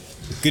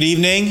Good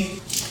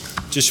evening.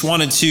 Just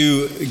wanted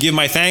to give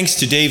my thanks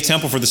to Dave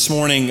Temple for this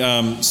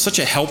morning. Such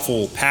a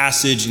helpful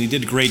passage, and he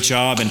did a great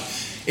job. And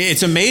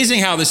it's amazing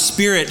how the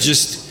Spirit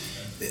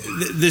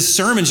this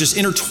sermon's just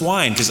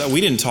intertwined, because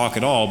we didn't talk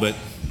at all, but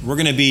we're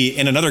going to be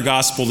in another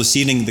gospel this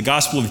evening, the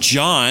Gospel of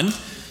John.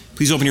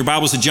 Please open your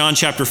Bibles to John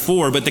chapter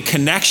 4. But the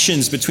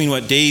connections between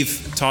what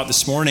Dave taught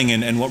this morning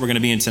and what we're going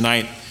to be in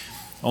tonight,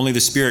 only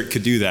the Spirit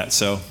could do that.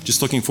 So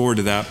just looking forward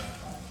to that.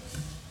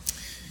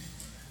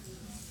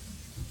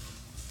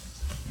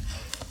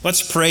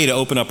 Let's pray to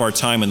open up our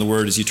time in the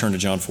Word as you turn to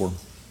John 4.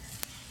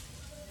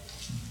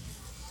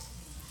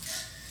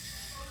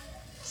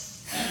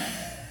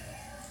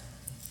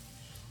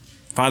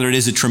 Father, it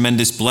is a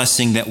tremendous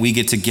blessing that we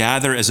get to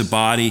gather as a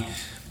body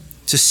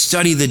to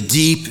study the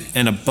deep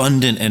and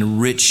abundant and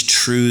rich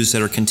truths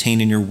that are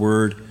contained in your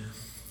Word.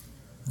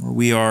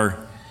 We are,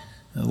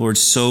 Lord,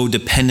 so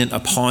dependent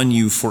upon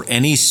you for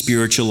any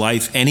spiritual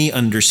life, any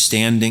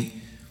understanding.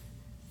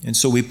 And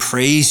so we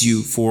praise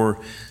you for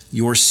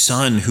your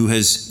Son who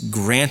has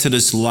granted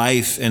us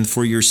life, and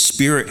for your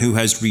Spirit who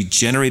has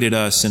regenerated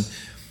us. And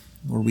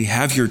Lord, we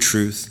have your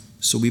truth,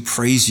 so we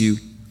praise you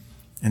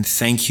and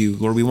thank you.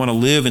 Lord, we want to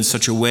live in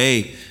such a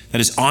way that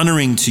is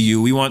honoring to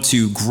you. We want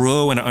to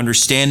grow in an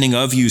understanding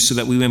of you so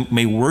that we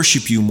may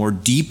worship you more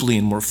deeply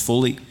and more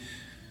fully.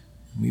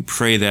 We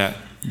pray that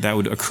that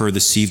would occur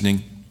this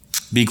evening.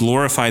 Be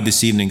glorified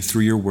this evening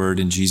through your word.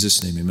 In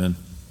Jesus' name, amen.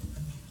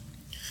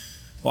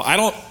 Well, I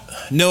don't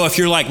know if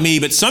you're like me,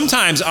 but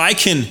sometimes I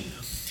can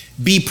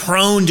be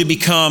prone to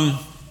become,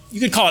 you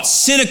could call it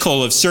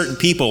cynical of certain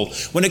people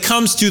when it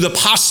comes to the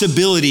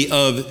possibility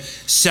of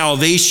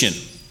salvation.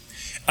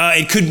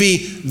 It could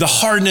be the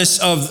hardness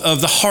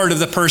of the heart of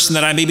the person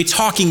that I may be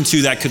talking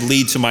to that could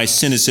lead to my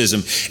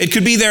cynicism. It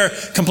could be their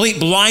complete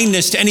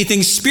blindness to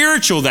anything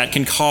spiritual that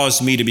can cause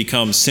me to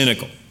become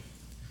cynical.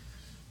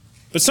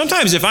 But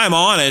sometimes, if I'm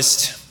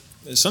honest,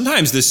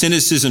 sometimes the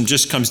cynicism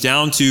just comes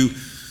down to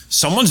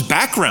someone's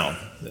background.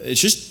 They're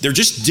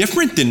just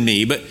different than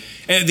me. But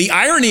the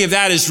irony of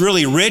that is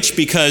really rich,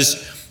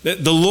 because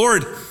the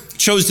Lord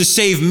chose to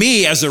save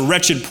me as a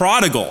wretched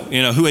prodigal,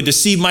 who had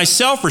deceived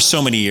myself for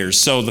so many years.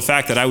 So the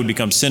fact that I would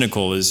become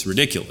cynical is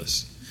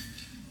ridiculous.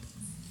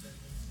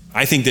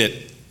 I think that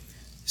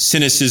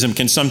cynicism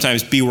can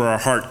sometimes be where our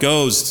heart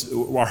goes.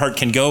 Our heart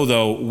can go,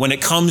 though, when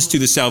it comes to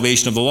the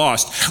salvation of the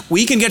lost.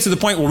 We can get to the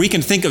point where we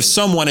can think of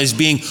someone as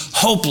being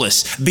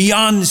hopeless,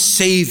 beyond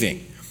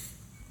saving.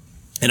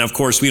 And of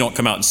course, we don't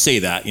come out and say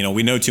that.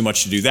 We know too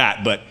much to do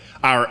that, but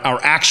our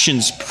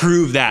actions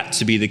prove that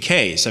to be the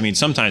case. I mean,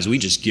 sometimes we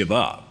just give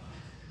up.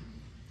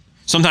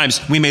 Sometimes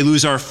we may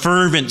lose our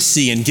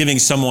fervency in giving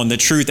someone the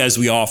truth as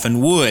we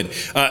often would.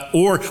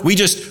 Or we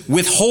just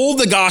withhold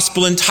the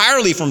gospel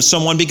entirely from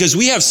someone because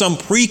we have some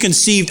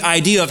preconceived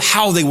idea of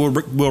how they will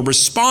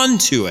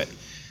respond to it.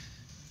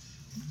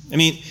 I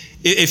mean,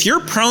 if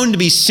you're prone to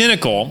be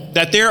cynical,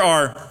 that there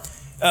are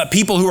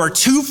people who are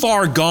too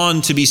far gone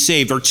to be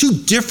saved or too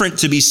different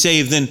to be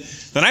saved, then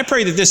I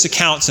pray that this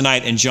account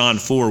tonight in John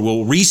 4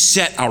 will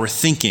reset our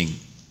thinking.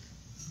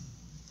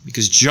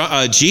 Because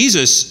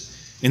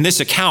Jesus, in this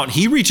account,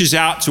 he reaches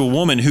out to a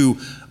woman who,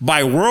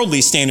 by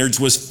worldly standards,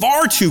 was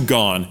far too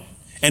gone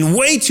and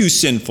way too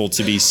sinful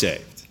to be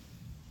saved.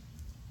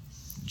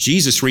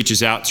 Jesus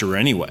reaches out to her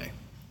anyway.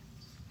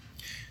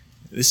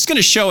 This is going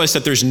to show us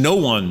that there's no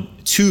one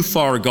too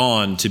far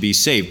gone to be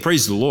saved.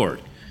 Praise the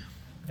Lord.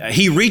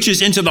 He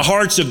reaches into the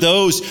hearts of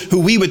those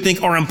who we would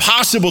think are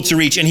impossible to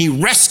reach, and he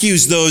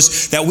rescues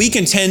those that we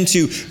can tend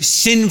to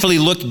sinfully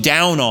look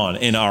down on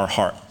in our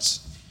hearts.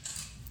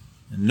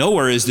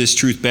 Nowhere is this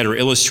truth better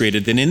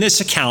illustrated than in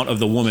this account of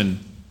the woman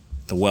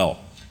at the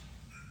well.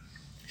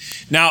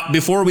 Now,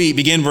 before we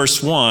begin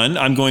verse 1,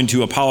 I'm going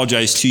to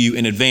apologize to you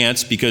in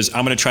advance, because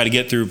I'm going to try to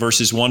get through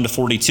verses 1 to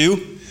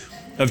 42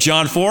 of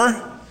John 4. I'm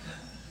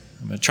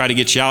going to try to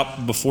get you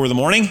out before the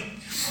morning.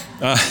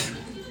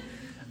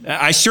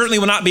 I certainly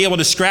will not be able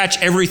to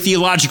scratch every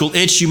theological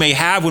itch you may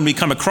have when we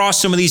come across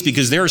some of these,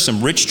 because there are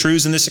some rich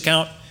truths in this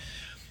account.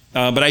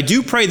 But I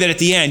do pray that at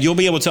the end you'll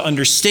be able to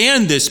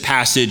understand this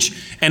passage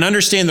and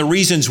understand the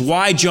reasons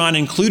why John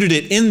included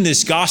it in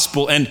this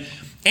gospel,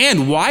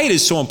 and why it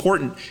is so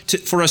important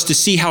for us to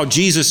see how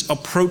Jesus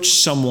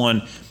approached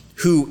someone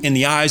who, in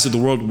the eyes of the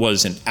world,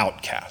 was an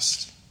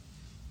outcast.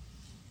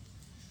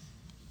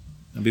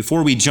 Now,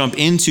 before we jump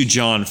into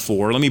John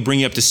 4, let me bring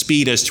you up to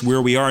speed as to where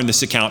we are in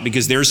this account,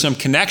 because there are some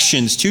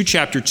connections to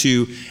chapter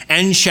 2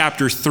 and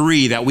chapter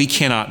 3 that we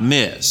cannot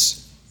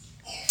miss.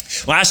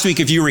 Last week,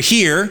 if you were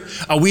here,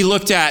 we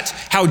looked at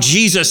how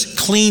Jesus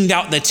cleaned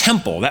out the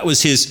temple. That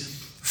was his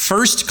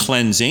first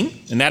cleansing,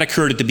 and that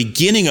occurred at the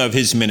beginning of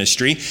his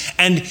ministry.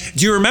 And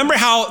do you remember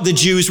how the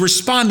Jews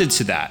responded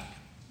to that?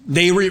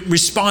 They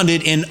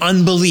responded in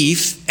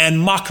unbelief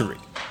and mockery.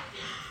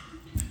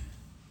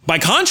 By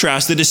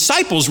contrast, the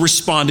disciples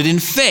responded in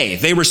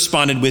faith. They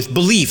responded with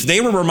belief. They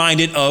were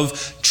reminded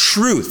of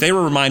truth. They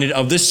were reminded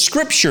of the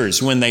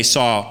scriptures when they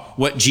saw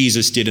what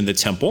Jesus did in the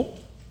temple.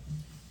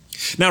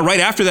 Now, right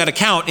after that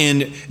account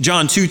in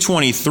John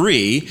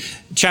 2:23,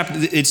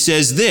 it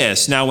says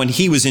this, "Now when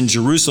he was in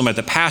Jerusalem at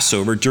the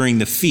Passover during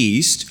the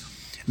feast,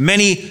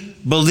 many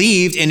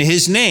believed in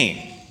his name,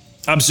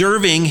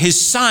 observing his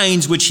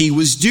signs which he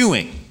was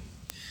doing."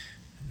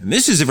 And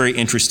this is a very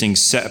interesting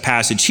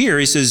passage here.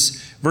 He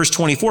says, verse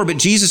 24, "But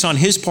Jesus on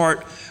his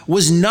part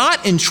was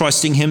not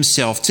entrusting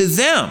himself to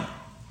them."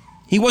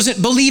 He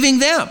wasn't believing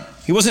them.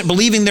 He wasn't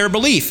believing their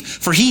belief,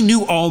 for he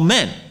knew all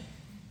men.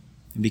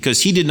 And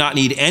because he did not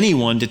need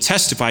anyone to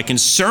testify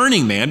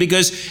concerning man,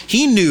 because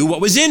he knew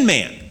what was in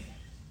man.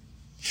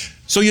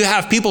 So you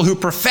have people who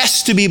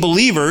profess to be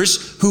believers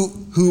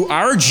who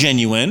are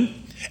genuine,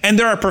 and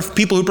there are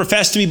people who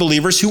profess to be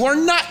believers who are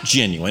not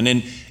genuine,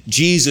 and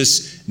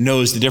Jesus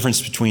knows the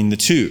difference between the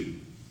two.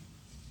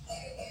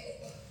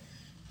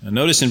 Now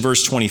notice in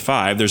verse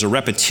 25, there's a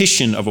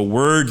repetition of a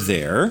word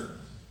there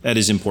that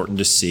is important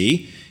to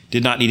see.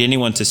 Did not need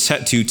anyone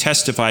to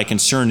testify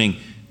concerning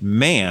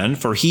man,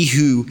 for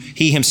he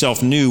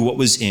himself knew what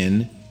was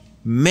in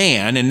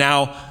man. And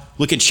now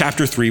look at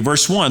chapter 3,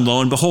 verse 1.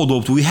 Lo and behold,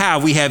 what we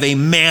have a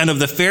man of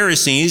the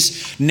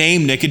Pharisees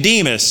named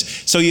Nicodemus.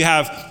 So you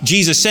have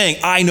Jesus saying,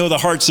 I know the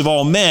hearts of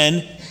all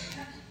men.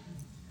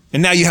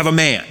 And now you have a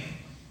man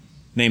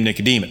named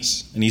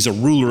Nicodemus, and he's a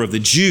ruler of the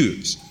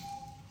Jews.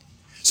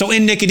 So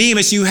in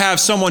Nicodemus, you have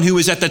someone who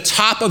is at the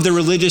top of the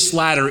religious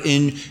ladder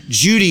in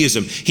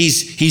Judaism.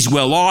 He's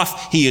well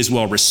off. He is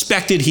well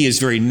respected. He is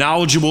very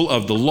knowledgeable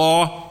of the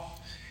law.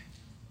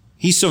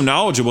 He's so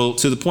knowledgeable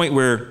to the point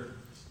where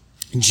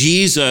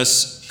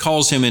Jesus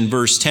calls him in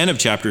verse 10 of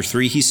chapter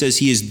 3. He says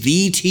he is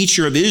the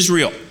teacher of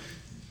Israel.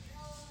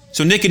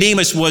 So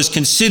Nicodemus was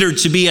considered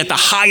to be at the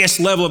highest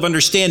level of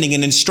understanding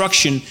and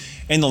instruction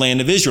in the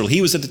land of Israel.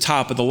 He was at the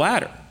top of the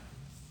ladder.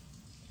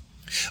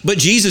 But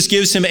Jesus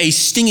gives him a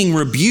stinging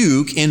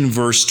rebuke in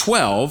verse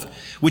 12,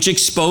 which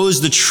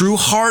exposed the true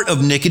heart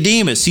of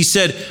Nicodemus. He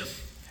said,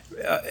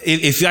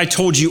 if I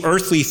told you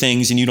earthly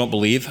things and you don't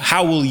believe,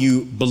 how will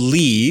you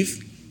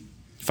believe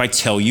if I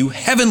tell you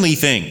heavenly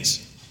things?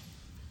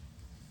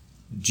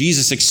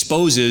 Jesus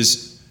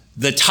exposes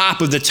the top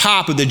of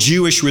the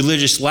Jewish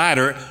religious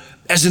ladder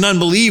as an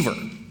unbeliever,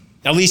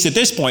 at least at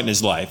this point in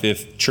his life,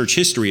 if church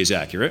history is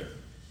accurate.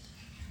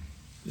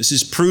 This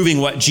is proving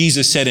what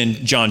Jesus said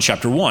in John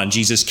chapter 1.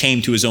 Jesus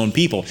came to his own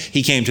people.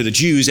 He came to the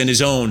Jews, and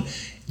his own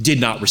did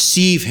not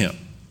receive him.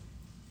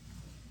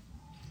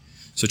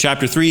 So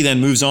chapter 3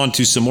 then moves on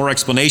to some more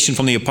explanation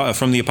from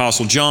the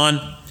Apostle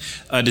John,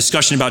 a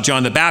discussion about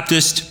John the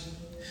Baptist,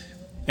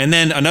 and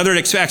then another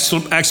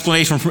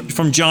explanation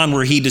from John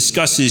where he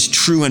discusses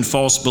true and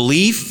false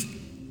belief.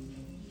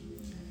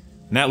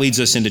 And that leads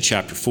us into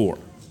chapter 4.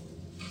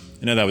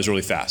 I know that was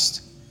really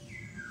fast.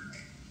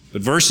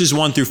 But verses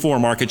 1 through 4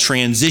 mark a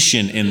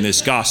transition in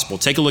this gospel.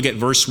 Take a look at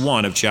verse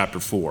 1 of chapter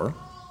 4.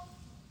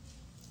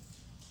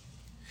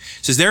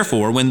 It says,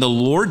 "Therefore, when the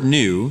Lord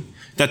knew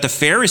that the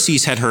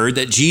Pharisees had heard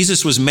that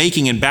Jesus was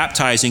making and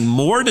baptizing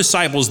more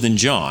disciples than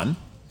John,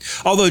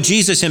 although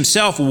Jesus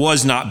himself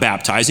was not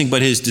baptizing,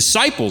 but his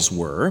disciples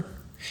were,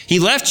 he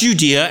left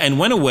Judea and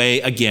went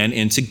away again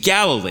into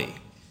Galilee.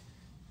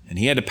 And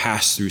he had to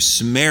pass through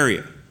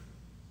Samaria."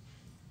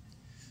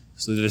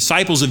 So the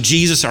disciples of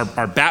Jesus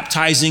are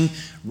baptizing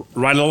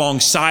right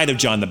alongside of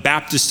John the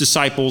Baptist's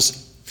disciples.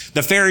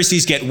 The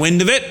Pharisees get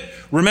wind of it.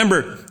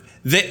 Remember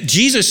that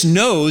Jesus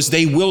knows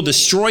they will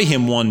destroy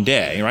him one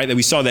day, right? That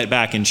we saw that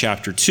back in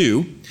chapter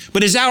 2.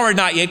 But his hour had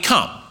not yet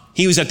come.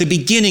 He was at the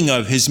beginning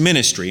of his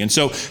ministry. And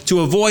so to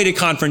avoid a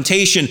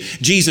confrontation,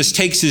 Jesus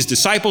takes his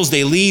disciples.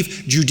 They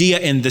leave Judea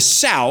in the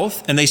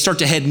south, and they start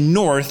to head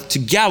north to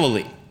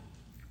Galilee.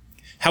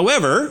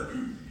 However,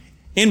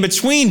 in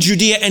between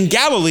Judea and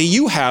Galilee,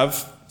 you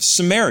have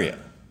Samaria.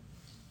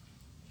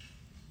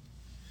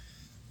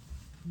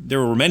 There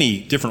were many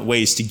different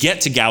ways to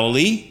get to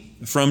Galilee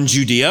from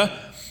Judea,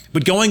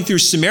 but going through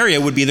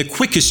Samaria would be the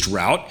quickest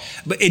route.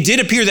 But it did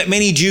appear that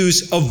many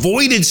Jews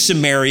avoided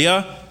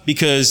Samaria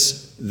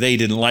because they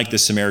didn't like the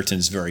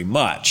Samaritans very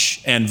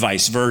much, and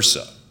vice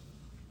versa.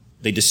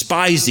 They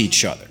despised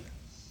each other.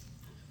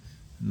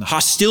 And the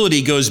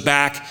hostility goes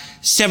back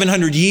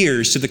 700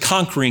 years to the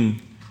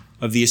conquering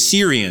of the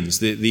Assyrians,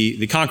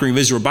 the conquering of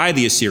Israel by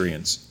the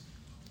Assyrians.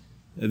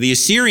 The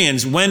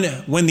Assyrians, when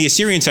the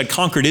Assyrians had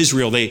conquered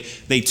Israel,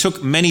 they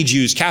took many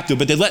Jews captive,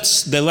 but they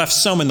left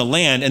some in the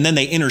land, and then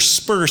they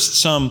interspersed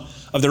some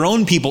of their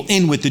own people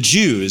in with the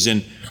Jews.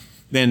 And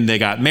then they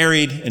got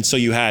married, and so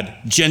you had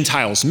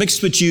Gentiles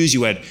mixed with Jews.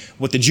 You had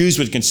what the Jews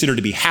would consider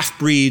to be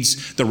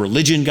half-breeds. The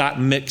religion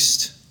got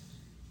mixed.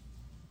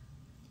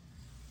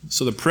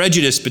 So the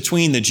prejudice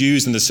between the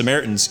Jews and the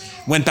Samaritans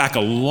went back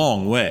a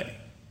long way.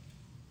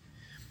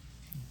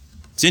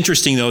 It's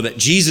interesting, though, that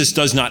Jesus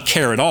does not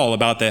care at all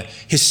about the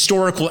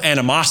historical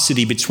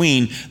animosity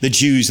between the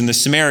Jews and the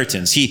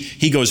Samaritans.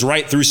 He goes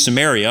right through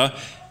Samaria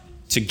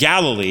to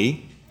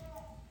Galilee,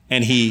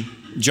 and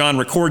John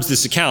records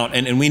this account,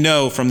 and we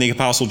know from the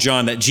Apostle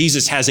John that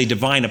Jesus has a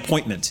divine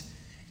appointment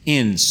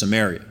in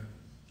Samaria.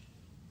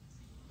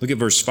 Look at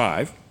verse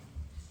 5.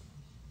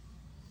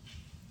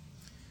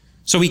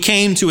 So he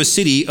came to a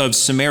city of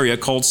Samaria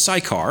called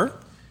Sychar,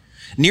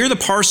 near the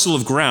parcel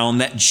of ground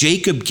that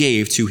Jacob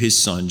gave to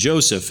his son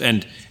Joseph,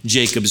 and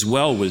Jacob's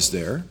well was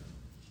there.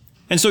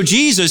 And so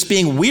Jesus,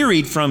 being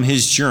wearied from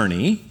his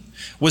journey,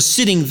 was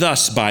sitting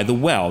thus by the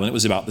well, and it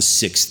was about the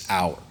 6th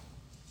hour.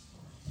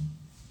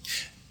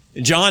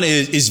 John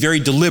is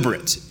very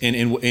deliberate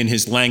in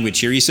his language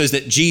here. He says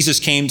that Jesus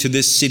came to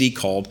this city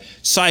called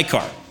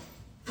Sychar.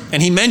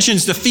 And he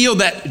mentions the field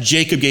that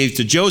Jacob gave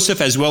to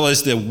Joseph, as well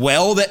as the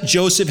well that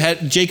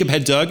Jacob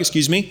had dug.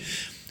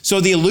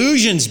 So the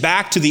allusions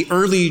back to the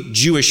early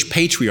Jewish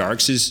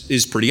patriarchs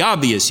is pretty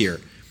obvious here.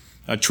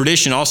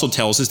 Tradition also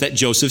tells us that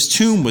Joseph's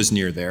tomb was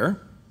near there.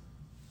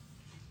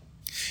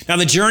 Now,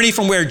 the journey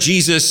from where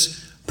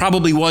Jesus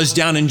probably was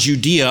down in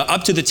Judea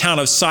up to the town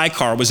of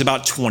Sychar was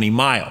about 20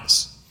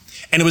 miles.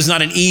 And it was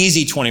not an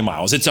easy 20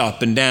 miles. It's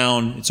up and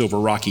down. It's over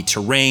rocky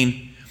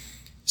terrain.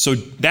 So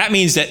that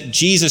means that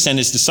Jesus and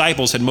his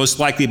disciples had most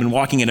likely been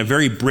walking at a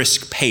very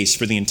brisk pace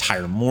for the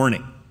entire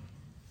morning.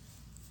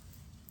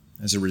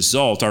 As a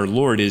result, our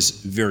Lord is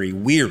very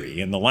weary,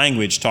 and the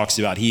language talks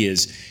about he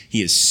is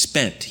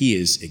spent, he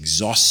is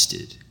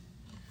exhausted.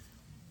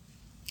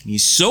 And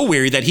he's so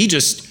weary that he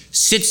just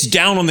sits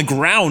down on the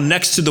ground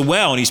next to the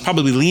well, and he's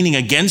probably leaning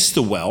against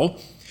the well.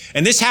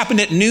 And this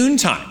happened at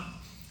noontime.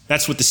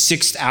 That's what the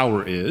 6th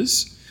hour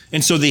is.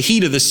 And so the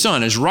heat of the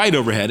sun is right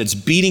overhead. It's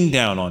beating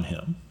down on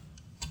him.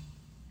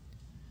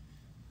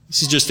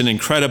 This is just an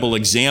incredible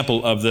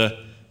example of the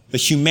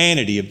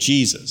humanity of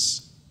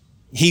Jesus.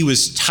 He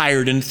was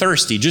tired and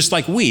thirsty, just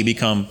like we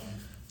become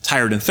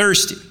tired and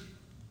thirsty.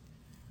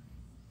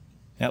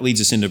 That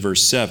leads us into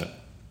verse 7.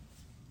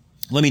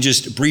 Let me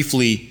just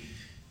briefly,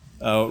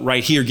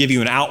 right here, give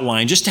you an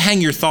outline just to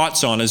hang your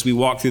thoughts on as we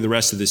walk through the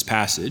rest of this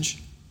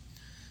passage.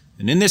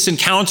 And in this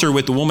encounter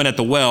with the woman at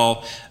the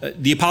well,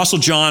 the Apostle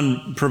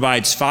John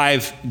provides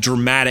 5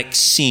 dramatic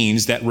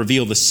scenes that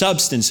reveal the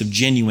substance of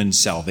genuine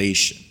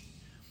salvation.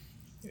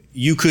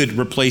 You could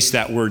replace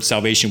that word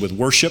salvation with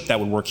worship. That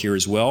would work here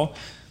as well.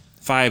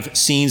 5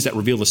 scenes that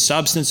reveal the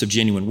substance of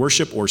genuine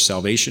worship or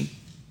salvation.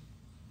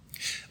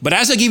 But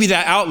as I give you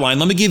that outline,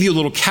 let me give you a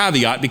little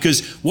caveat,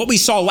 because what we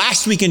saw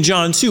last week in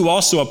John 2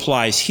 also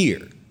applies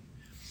here.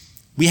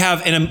 We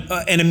have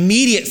an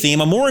immediate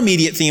theme, a more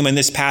immediate theme in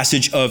this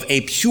passage of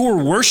a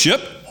pure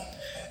worship,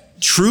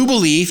 true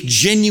belief,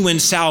 genuine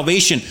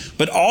salvation.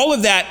 But all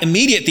of that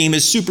immediate theme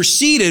is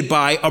superseded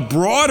by a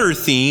broader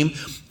theme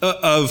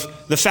of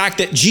the fact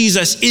that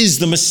Jesus is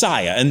the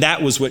Messiah. And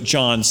that was what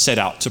John set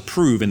out to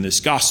prove in this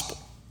gospel.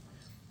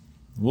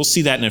 We'll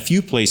see that in a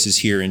few places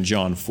here in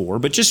John 4,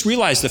 but just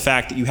realize the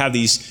fact that you have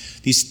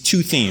these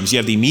 2 themes. You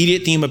have the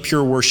immediate theme of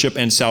pure worship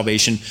and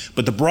salvation,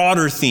 but the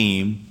broader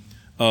theme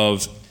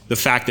of the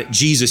fact that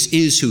Jesus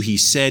is who he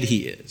said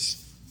he is.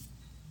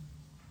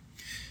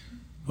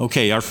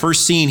 Okay, our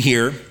first scene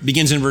here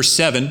begins in verse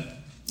 7,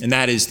 and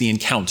that is the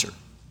encounter.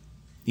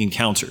 The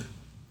encounter.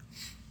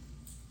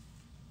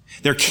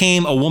 There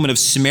came a woman of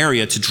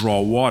Samaria to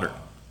draw water.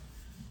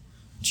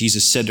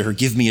 Jesus said to her,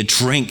 "Give me a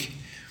drink."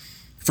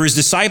 For his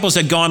disciples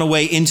had gone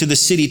away into the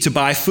city to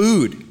buy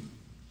food.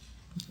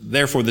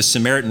 Therefore the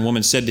Samaritan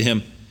woman said to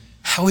him,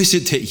 "How is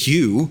it that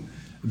you,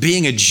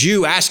 being a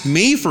Jew, ask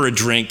me for a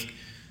drink,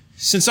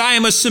 since I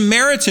am a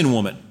Samaritan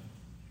woman?"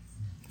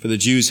 For the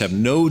Jews have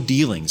no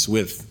dealings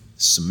with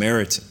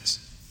Samaritans.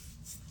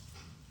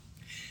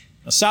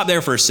 Now stop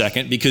there for a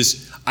second,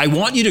 because I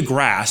want you to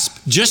grasp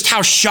just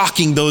how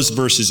shocking those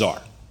verses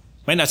are.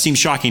 Might not seem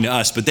shocking to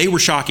us, but they were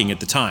shocking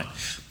at the time.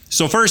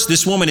 So first,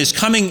 this woman is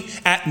coming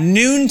at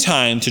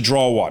noontime to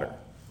draw water,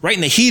 right in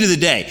the heat of the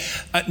day.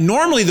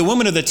 Normally, the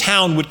women of the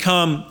town would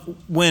come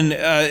when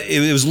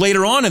it was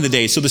later on in the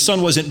day, so the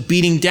sun wasn't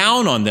beating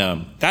down on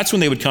them. That's when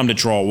they would come to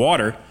draw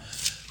water.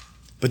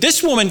 But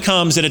this woman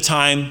comes at a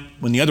time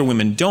when the other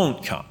women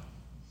don't come.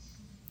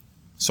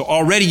 So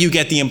already you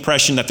get the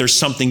impression that there's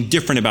something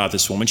different about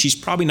this woman. She's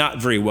probably not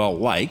very well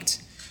liked.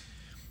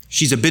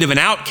 She's a bit of an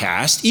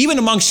outcast, even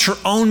amongst her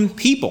own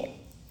people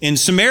in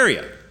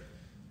Samaria.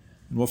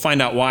 And we'll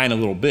find out why in a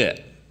little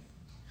bit.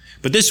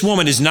 But this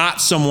woman is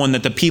not someone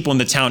that the people in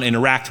the town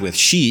interact with.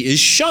 She is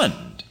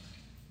shunned.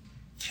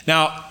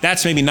 Now,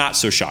 that's maybe not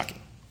so shocking.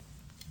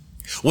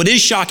 What is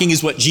shocking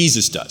is what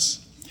Jesus does,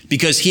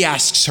 because he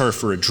asks her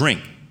for a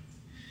drink.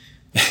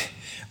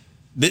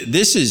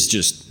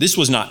 This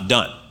was not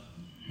done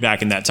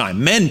back in that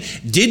time. Men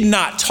did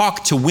not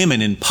talk to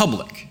women in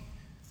public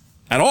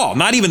at all,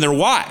 not even their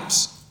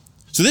wives.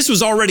 So this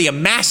was already a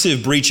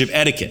massive breach of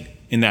etiquette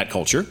in that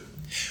culture.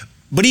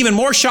 But even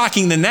more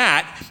shocking than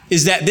that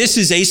is that this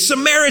is a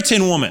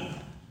Samaritan woman.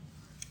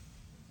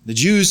 The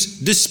Jews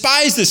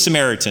despise the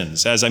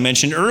Samaritans, as I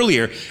mentioned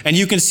earlier, and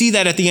you can see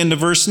that at the end of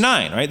verse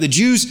 9, right? The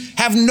Jews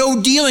have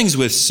no dealings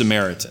with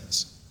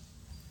Samaritans.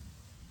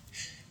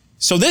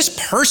 So this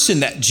person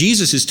that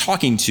Jesus is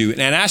talking to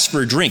and asks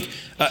for a drink,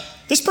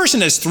 this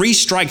person has 3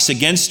 strikes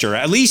against her,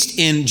 at least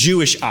in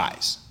Jewish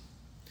eyes.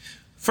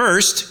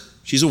 First,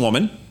 she's a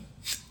woman.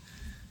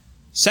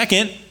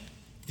 Second,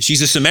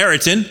 she's a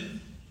Samaritan.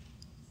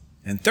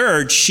 And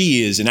third,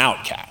 she is an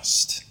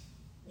outcast.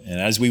 And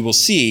as we will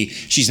see,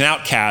 she's an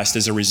outcast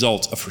as a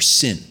result of her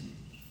sin.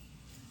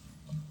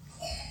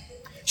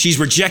 She's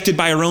rejected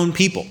by her own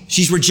people.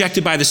 She's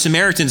rejected by the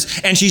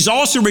Samaritans, and she's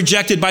also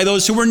rejected by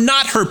those who were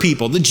not her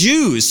people, the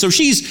Jews. So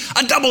she's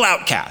a double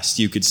outcast,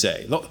 you could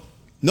say.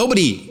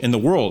 Nobody in the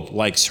world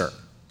likes her.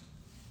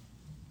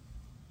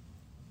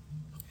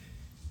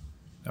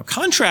 Now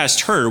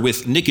contrast her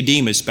with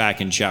Nicodemus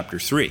back in chapter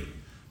 3.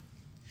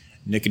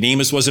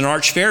 Nicodemus was an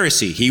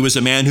arch-Pharisee. He was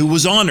a man who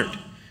was honored.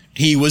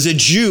 He was a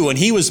Jew, and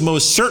he was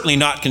most certainly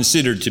not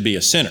considered to be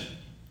a sinner.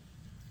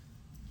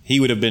 He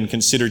would have been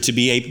considered to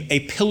be a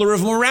pillar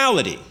of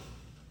morality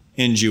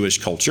in Jewish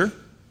culture.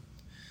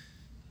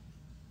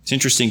 It's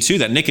interesting, too,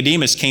 that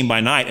Nicodemus came by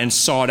night and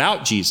sought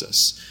out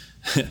Jesus.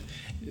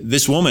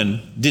 This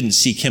woman didn't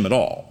seek him at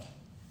all.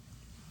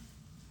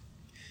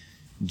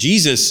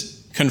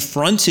 Jesus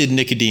confronted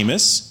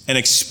Nicodemus and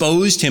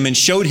exposed him and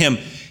showed him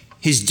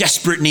his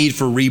desperate need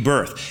for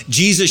rebirth.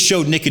 Jesus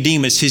showed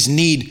Nicodemus his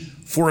need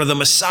for the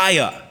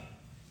Messiah.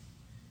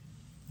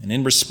 And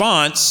in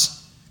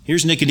response,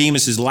 here's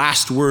Nicodemus'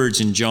 last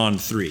words in John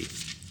 3.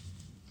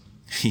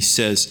 He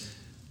says,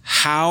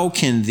 "How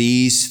can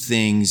these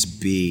things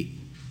be?"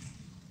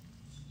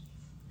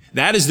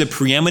 That is the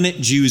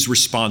preeminent Jew's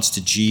response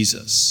to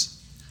Jesus.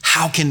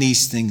 How can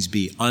these things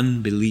be?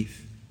 Unbelief.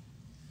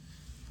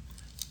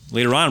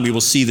 Later on, we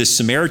will see this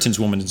Samaritan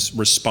woman's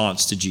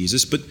response to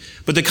Jesus, but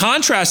the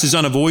contrast is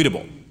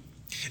unavoidable.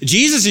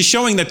 Jesus is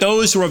showing that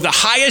those who are of the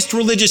highest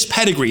religious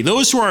pedigree,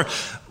 those who are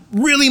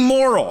really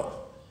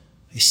moral,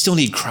 they still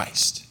need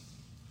Christ.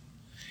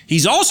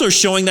 He's also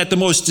showing that the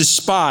most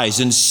despised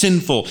and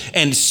sinful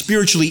and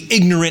spiritually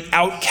ignorant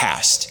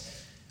outcast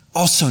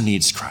also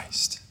needs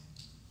Christ.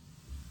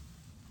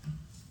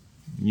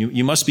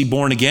 You must be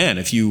born again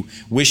if you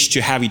wish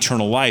to have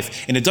eternal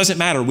life, and it doesn't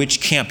matter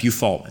which camp you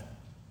fall in.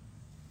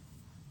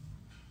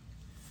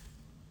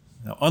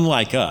 Now,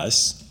 unlike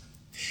us,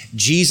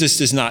 Jesus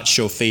does not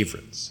show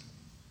favorites.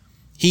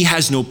 He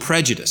has no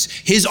prejudice.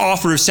 His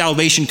offer of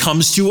salvation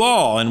comes to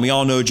all, and we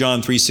all know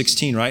John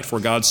 3:16, right? For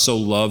God so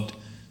loved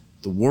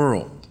the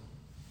world.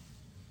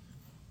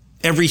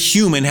 Every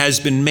human has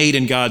been made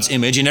in God's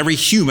image, and every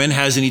human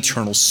has an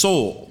eternal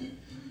soul.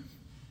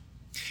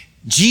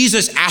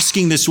 Jesus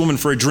asking this woman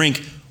for a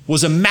drink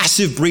was a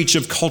massive breach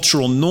of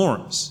cultural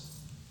norms,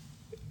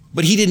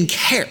 but he didn't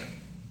care.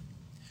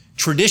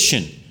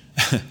 Tradition,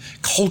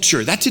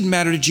 culture, that didn't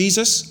matter to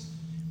Jesus.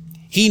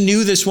 He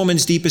knew this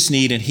woman's deepest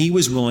need, and he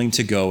was willing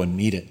to go and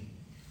meet it.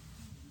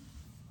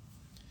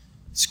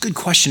 It's a good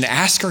question to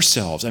ask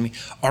ourselves.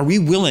 Are we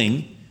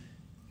willing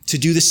to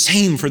do the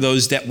same for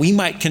those that we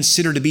might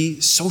consider to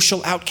be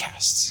social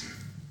outcasts?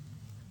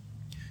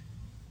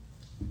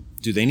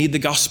 Do they need the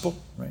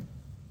gospel? Right.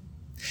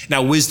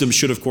 Now, wisdom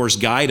should, of course,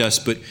 guide us,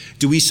 but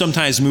do we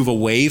sometimes move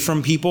away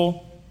from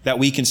people that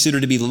we consider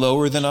to be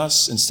lower than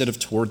us instead of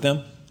toward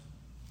them?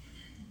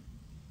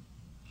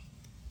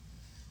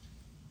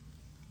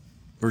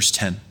 Verse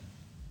 10.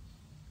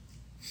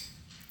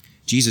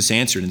 Jesus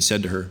answered and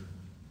said to her,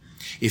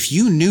 "If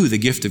you knew the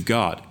gift of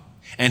God,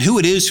 and who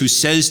it is who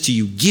says to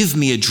you, 'Give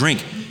me a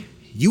drink,'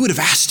 you would have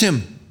asked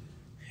him,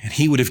 and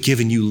he would have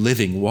given you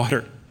living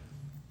water."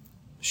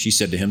 She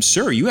said to him,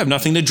 "Sir, you have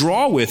nothing to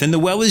draw with, and the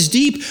well is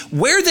deep.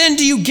 Where then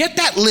do you get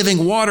that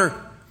living water?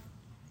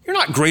 You're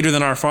not greater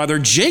than our father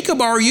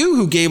Jacob, are you,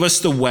 who gave us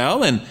the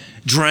well and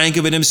drank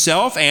of it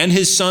himself and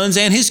his sons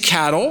and his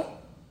cattle?"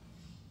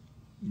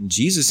 And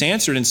Jesus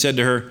answered and said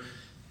to her,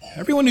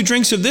 "Everyone who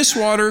drinks of this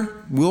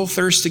water will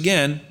thirst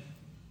again,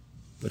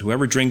 but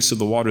whoever drinks of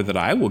the water that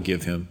I will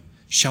give him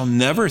shall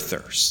never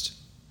thirst.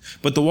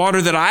 But the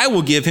water that I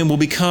will give him will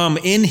become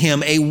in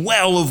him a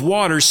well of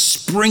water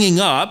springing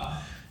up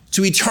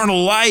to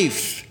eternal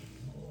life."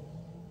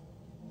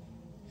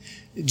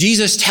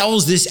 Jesus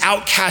tells this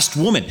outcast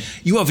woman,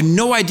 you have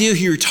no idea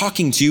who you're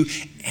talking to,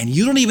 and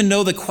you don't even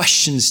know the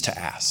questions to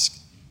ask.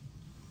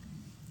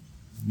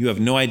 You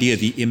have no idea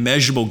the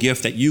immeasurable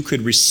gift that you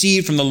could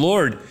receive from the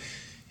Lord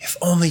if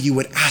only you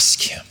would ask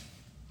him.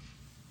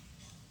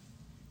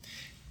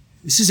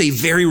 This is a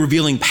very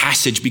revealing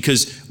passage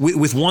because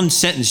with one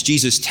sentence,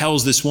 Jesus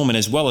tells this woman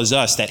as well as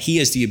us that he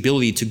has the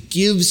ability to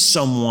give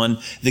someone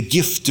the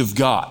gift of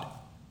God.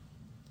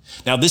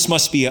 Now, this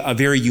must be a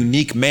very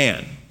unique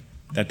man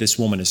that this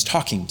woman is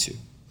talking to,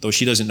 though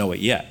she doesn't know it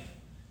yet.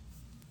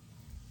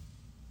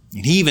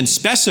 And he even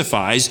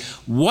specifies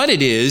what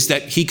it is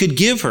that he could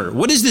give her.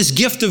 What is this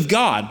gift of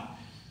God?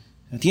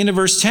 At the end of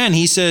verse 10,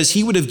 he says,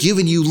 he would have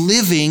given you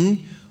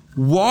living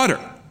water.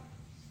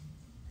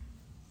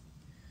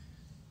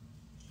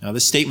 Now,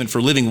 this statement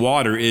for living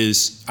water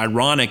is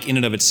ironic in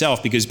and of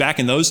itself because back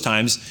in those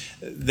times,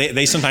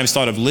 they sometimes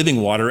thought of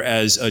living water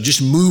as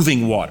just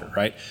moving water,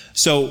 right?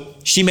 So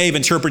she may have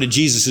interpreted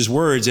Jesus'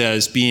 words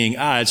as being,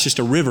 it's just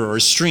a river or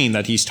a stream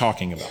that he's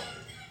talking about.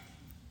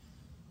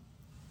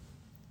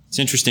 It's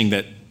interesting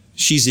that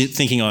she's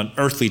thinking on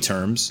earthly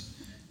terms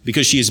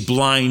because she is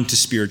blind to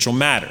spiritual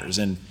matters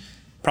and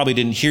probably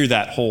didn't hear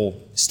that whole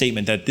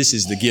statement that this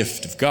is the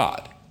gift of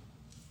God.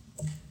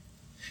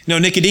 No,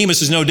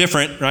 Nicodemus is no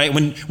different, right?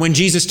 When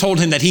Jesus told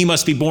him that he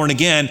must be born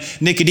again,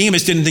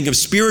 Nicodemus didn't think of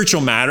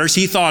spiritual matters.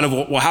 He thought of,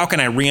 well, how can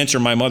I re-enter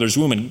my mother's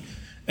womb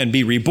and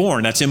be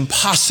reborn? That's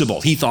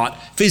impossible. He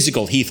thought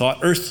physical. He thought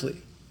earthly.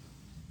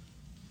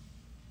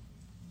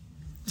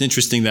 It's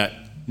interesting that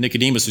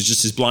Nicodemus was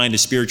just as blind to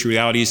spiritual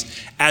realities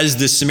as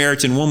the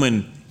Samaritan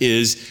woman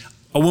is,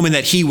 a woman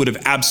that he would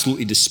have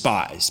absolutely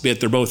despised, but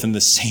they're both in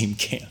the same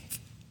camp.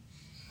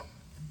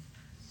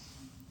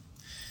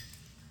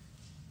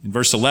 In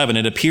verse 11,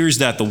 it appears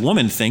that the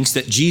woman thinks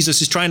that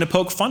Jesus is trying to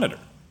poke fun at her.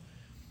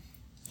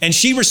 And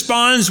she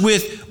responds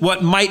with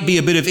what might be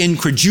a bit of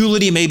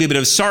incredulity, maybe a bit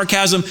of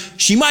sarcasm.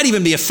 She might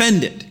even be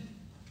offended.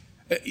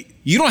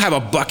 You don't have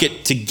a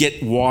bucket to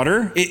get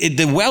water.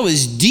 The well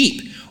is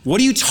deep. What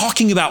are you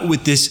talking about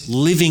with this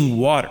living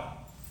water?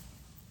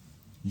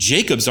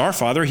 Jacob's our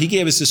father. He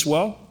gave us this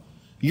well.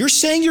 You're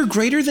saying you're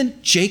greater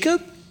than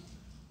Jacob?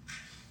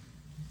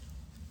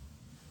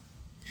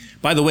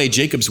 By the way,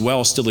 Jacob's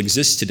well still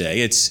exists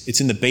today. It's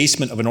in the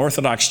basement of an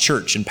Orthodox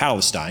church in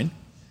Palestine.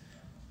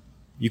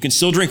 You can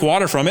still drink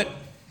water from it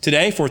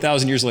today,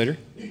 4,000 years later.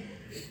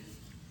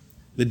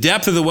 The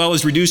depth of the well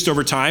is reduced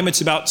over time. It's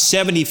about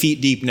 70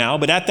 feet deep now,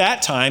 but at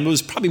that time, it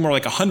was probably more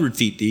like 100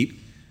 feet deep.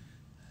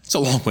 It's a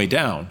long way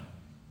down.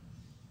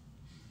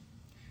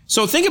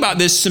 So think about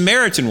this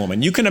Samaritan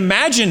woman. You can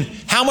imagine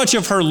how much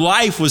of her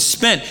life was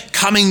spent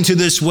coming to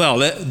this well,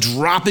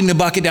 dropping the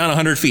bucket down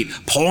 100 feet,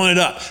 pulling it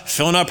up,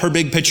 filling up her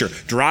big pitcher,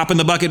 dropping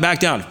the bucket back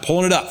down,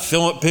 pulling it up,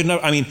 filling it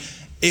up. I mean,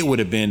 it would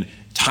have been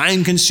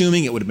time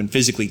consuming. It would have been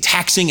physically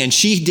taxing. And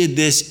she did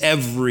this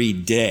every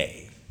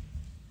day.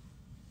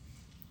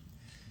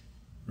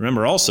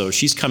 Remember also,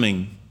 she's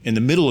coming in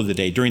the middle of the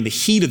day, during the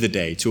heat of the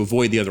day, to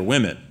avoid the other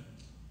women.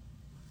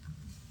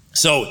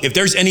 So if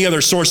there's any other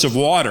source of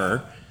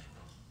water,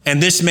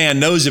 and this man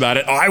knows about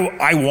it,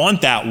 I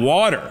want that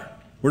water.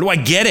 Where do I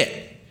get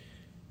it?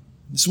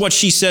 This is what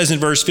she says in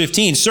verse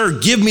 15. Sir,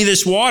 give me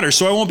this water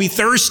so I won't be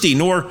thirsty,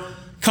 nor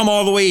come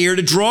all the way here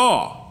to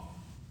draw.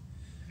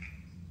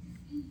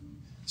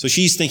 So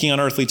she's thinking on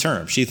earthly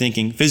terms. She's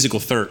thinking physical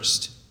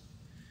thirst.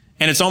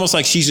 And it's almost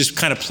like she's just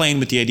kind of playing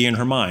with the idea in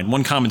her mind.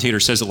 One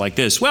commentator says it like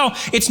this. Well,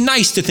 it's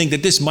nice to think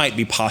that this might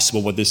be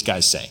possible, what this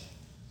guy's saying.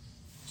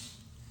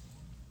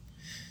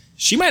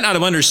 She might not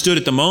have understood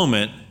at the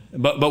moment,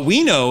 but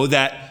we know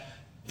that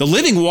the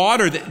living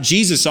water that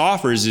Jesus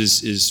offers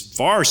is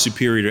far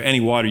superior to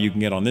any water you can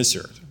get on this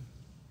earth.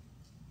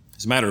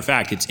 As a matter of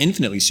fact, it's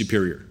infinitely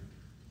superior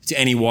to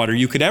any water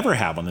you could ever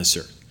have on this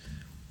earth.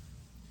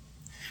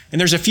 And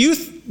there's a few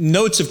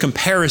notes of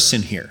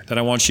comparison here that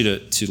I want you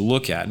to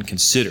look at and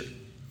consider.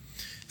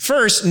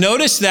 First,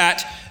 notice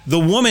that the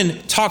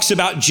woman talks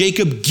about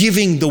Jacob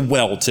giving the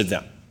well to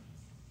them.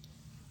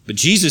 But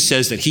Jesus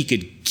says that he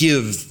could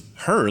give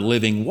her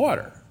living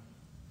water.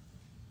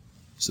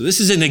 So this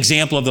is an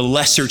example of the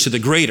lesser to the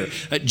greater.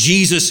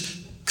 Jacob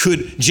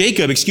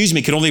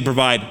could only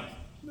provide,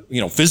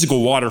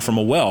 physical water from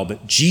a well,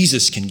 but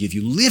Jesus can give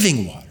you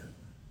living water.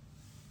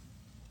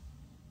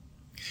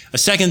 A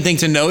second thing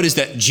to note is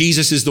that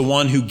Jesus is the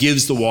one who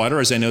gives the water,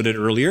 as I noted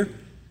earlier,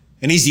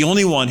 and he's the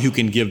only one who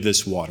can give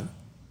this water.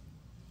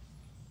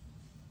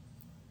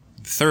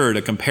 Third,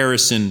 a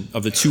comparison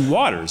of the two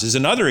waters is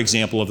another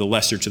example of the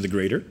lesser to the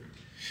greater.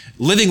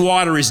 Living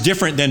water is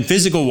different than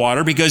physical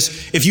water because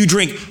if you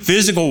drink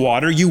physical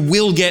water, you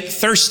will get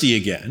thirsty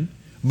again.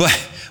 But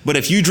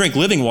if you drink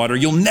living water,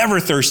 you'll never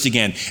thirst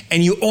again,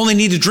 and you only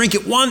need to drink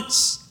it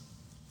once.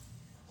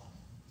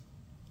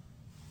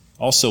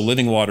 Also,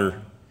 living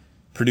water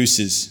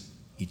produces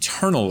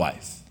eternal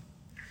life,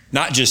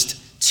 not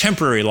just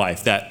temporary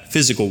life that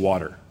physical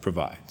water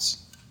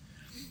provides.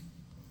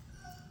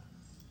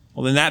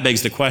 Well, then that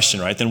begs the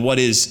question, right? Then what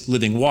is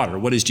living water?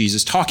 What is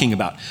Jesus talking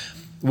about?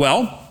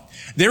 Well,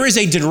 there is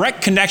a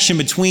direct connection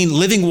between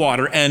living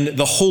water and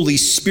the Holy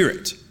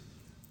Spirit.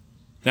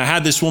 Now,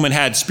 had this woman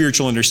had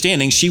spiritual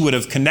understanding, she would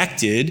have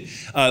connected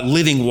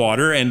living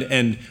water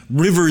and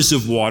rivers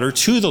of water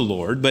to the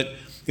Lord. But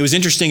it was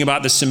interesting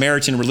about the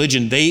Samaritan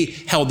religion. They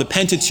held the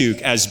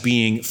Pentateuch as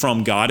being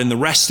from God, and the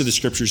rest of the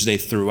scriptures they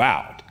threw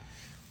out.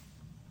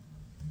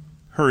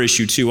 Her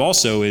issue, too,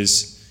 also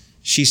is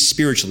she's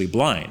spiritually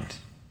blind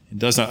and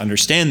does not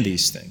understand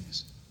these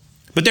things.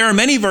 But there are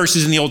many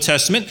verses in the Old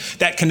Testament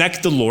that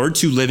connect the Lord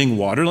to living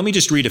water. Let me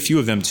just read a few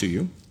of them to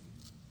you.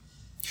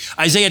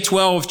 Isaiah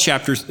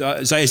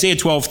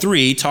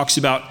 12:3 talks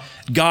about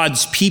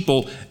God's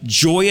people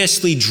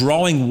joyously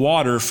drawing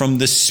water from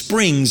the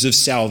springs of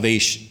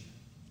salvation.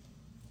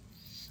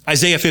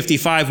 Isaiah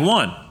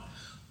 55:1,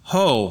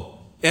 Ho,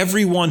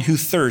 everyone who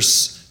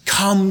thirsts,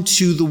 come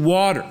to the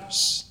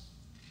waters.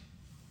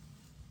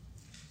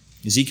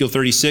 Ezekiel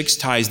 36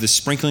 ties the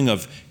sprinkling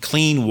of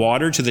clean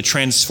water to the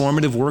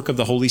transformative work of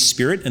the Holy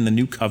Spirit in the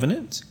new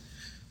covenant.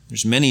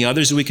 There's many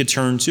others that we could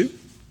turn to.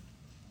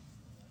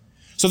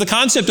 So the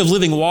concept of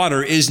living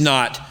water is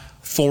not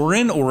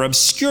foreign or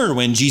obscure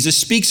when Jesus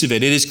speaks of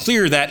it. It is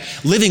clear that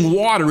living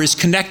water is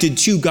connected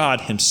to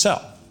God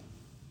himself.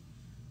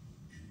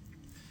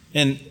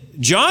 And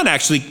John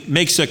actually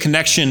makes a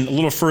connection a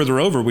little further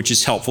over, which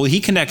is helpful. He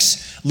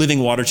connects living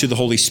water to the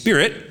Holy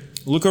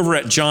Spirit. Look over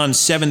at John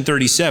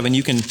 7:37.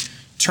 You can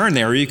turn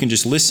there or you can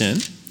just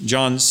listen.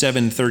 John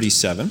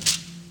 7:37.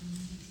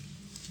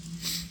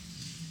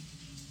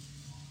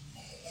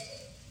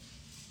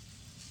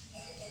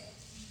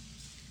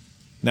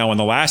 Now on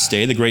the last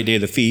day, the great day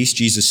of the feast,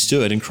 Jesus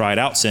stood and cried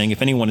out, saying,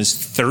 "If anyone is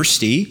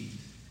thirsty,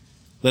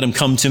 let him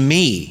come to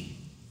me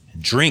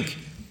and drink.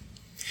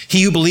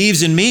 He who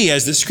believes in me,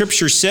 as the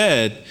scripture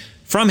said,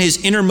 from his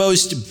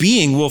innermost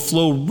being will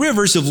flow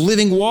rivers of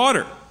living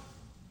water."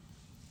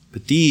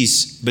 But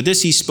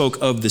this he spoke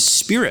of the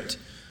Spirit,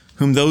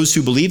 whom those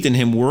who believed in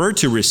him were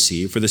to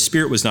receive, for the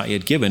Spirit was not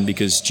yet given,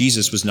 because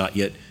Jesus was not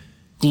yet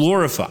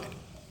glorified.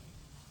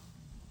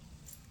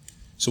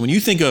 So when you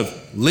think of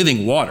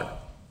living water,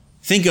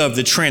 think of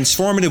the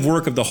transformative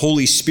work of the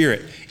Holy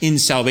Spirit in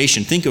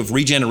salvation. Think of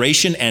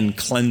regeneration and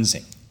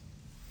cleansing.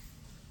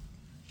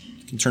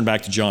 You can turn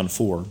back to John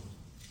 4.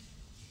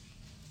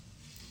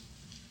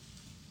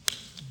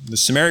 The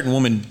Samaritan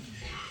woman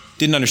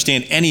didn't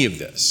understand any of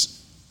this.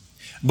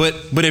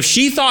 But if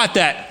she thought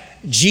that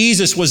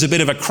Jesus was a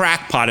bit of a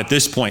crackpot at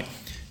this point,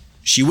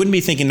 she wouldn't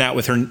be thinking that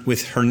with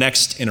her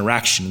next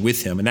interaction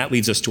with him. And that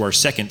leads us to our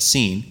second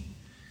scene,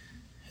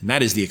 and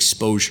that is the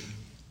exposure.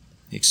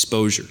 The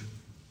exposure.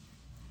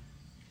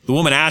 The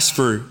woman asked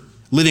for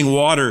living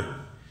water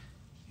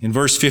in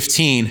verse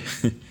 15.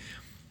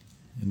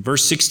 In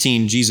verse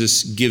 16,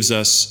 Jesus gives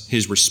us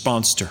his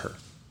response to her.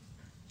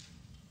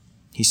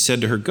 He said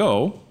to her,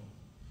 "Go,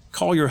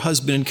 call your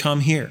husband and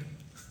come here."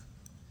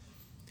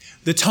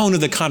 The tone of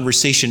the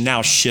conversation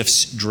now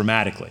shifts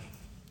dramatically.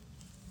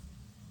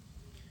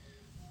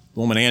 The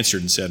woman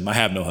answered and said, "I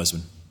have no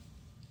husband."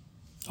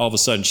 All of a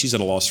sudden, she's at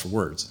a loss for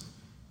words.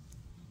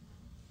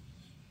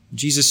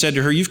 Jesus said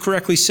to her, "You've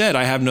correctly said,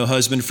 'I have no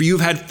husband,' for you've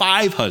had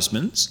 5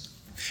 husbands,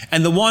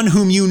 and the one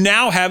whom you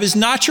now have is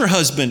not your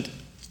husband.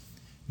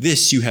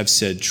 This you have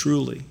said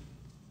truly."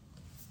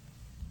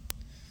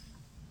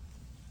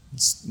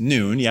 It's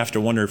noon. You have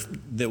to wonder if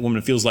that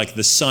woman feels like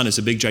the sun is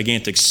a big,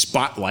 gigantic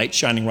spotlight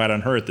shining right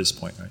on her at this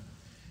point, right?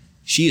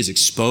 She is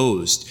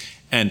exposed,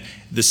 and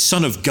the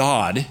Son of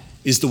God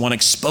is the one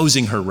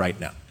exposing her right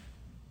now.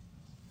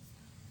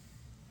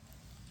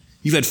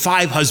 You've had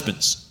 5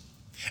 husbands,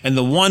 and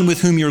the one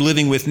with whom you're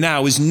living with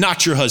now is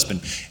not your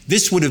husband.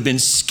 This would have been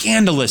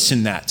scandalous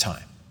in that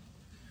time.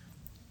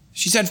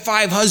 She's had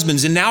 5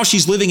 husbands, and now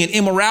she's living in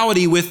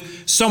immorality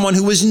with someone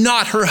who is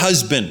not her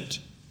husband.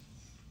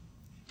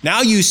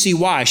 Now you see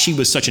why she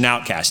was such an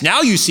outcast.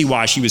 Now you see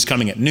why she was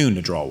coming at noon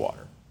to draw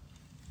water.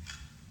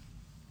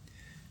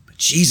 But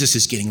Jesus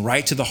is getting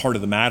right to the heart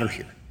of the matter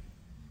here.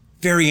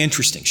 Very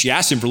interesting. She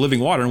asked him for living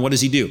water, and what does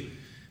he do?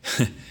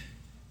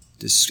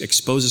 This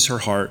exposes her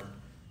heart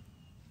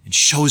and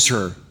shows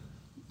her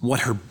what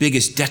her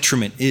biggest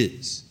detriment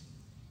is.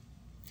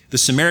 The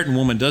Samaritan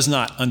woman does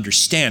not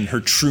understand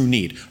her true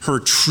need. Her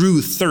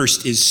true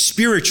thirst is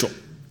spiritual.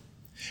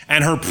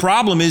 And her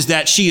problem is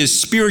that she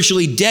is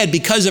spiritually dead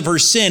because of her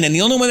sin. And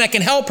the only one that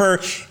can help her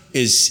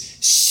is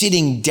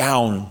sitting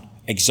down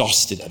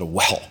exhausted at a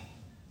well.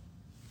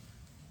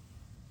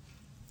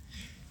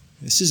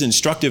 This is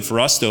instructive for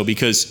us, though,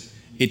 because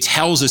it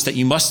tells us that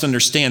you must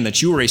understand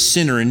that you are a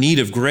sinner in need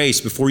of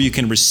grace before you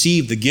can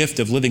receive the gift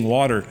of living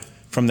water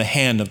from the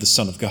hand of the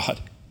Son of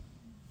God.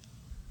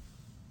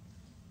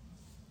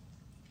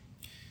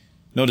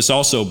 Notice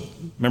also,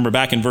 remember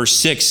back in verse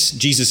 6,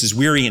 Jesus is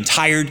weary and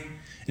tired.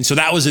 And so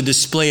that was a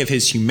display of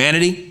his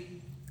humanity.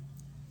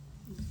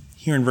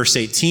 Here in verse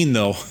 18,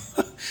 though,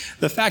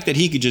 the fact that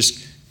he could just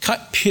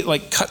cut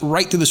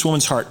right through this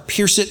woman's heart,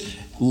 pierce it,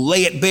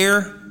 lay it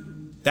bare,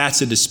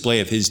 that's a display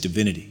of his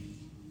divinity.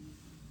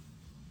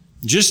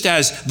 Just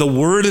as the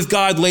Word of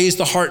God lays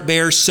the heart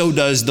bare, so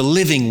does the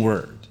living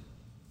Word.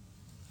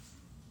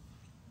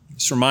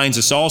 This reminds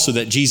us also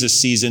that Jesus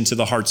sees into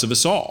the hearts of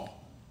us all.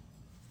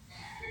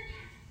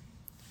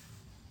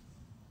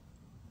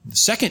 The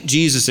second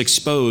Jesus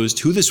exposed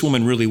who this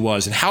woman really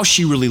was and how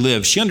she really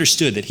lived, she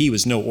understood that he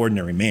was no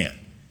ordinary man.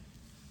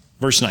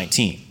 Verse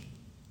 19.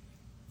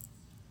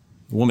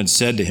 The woman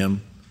said to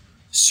him,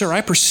 "Sir,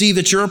 I perceive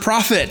that you're a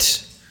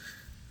prophet."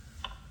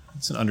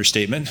 That's an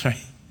understatement,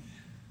 right?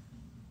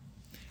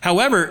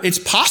 However, it's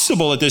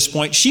possible at this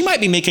point she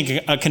might be making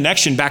a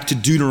connection back to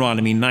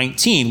Deuteronomy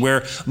 19,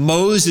 where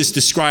Moses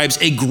describes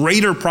a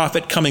greater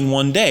prophet coming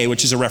one day,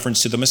 which is a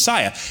reference to the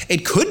Messiah.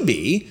 It could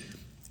be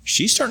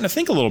she's starting to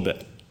think a little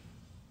bit.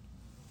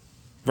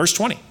 Verse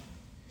 20.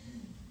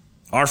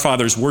 Our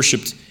fathers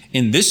worshipped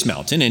in this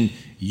mountain, and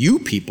you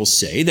people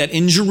say that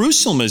in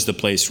Jerusalem is the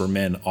place where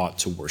men ought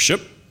to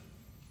worship.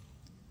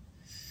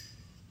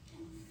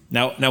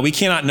 Now we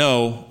cannot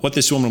know what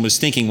this woman was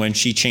thinking when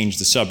she changed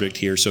the subject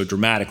here so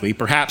dramatically.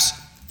 Perhaps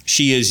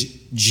she is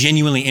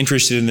genuinely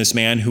interested in this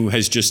man who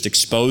has just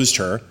exposed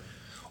her,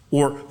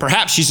 or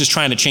perhaps she's just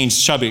trying to change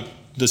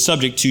the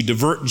subject to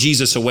divert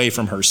Jesus away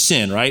from her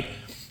sin, right?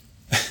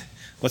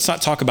 Let's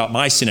not talk about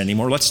my sin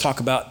anymore. Let's talk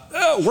about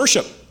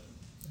worship.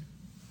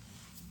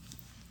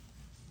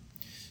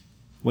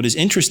 What is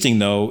interesting,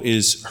 though,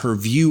 is her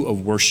view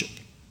of worship.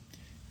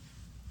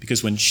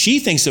 Because when she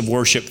thinks of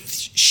worship,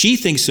 she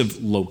thinks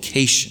of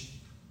location.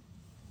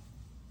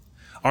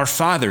 Our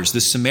fathers,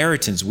 the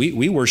Samaritans,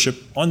 we worship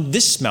on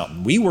this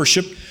mountain. We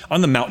worship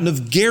on the mountain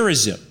of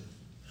Gerizim.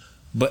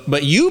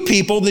 But you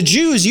people, the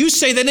Jews, you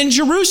say that in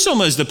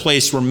Jerusalem is the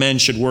place where men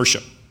should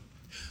worship.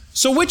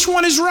 So which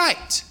one is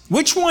right?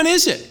 Which one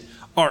is it?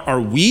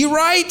 Are we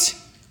right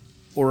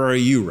or are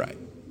you right?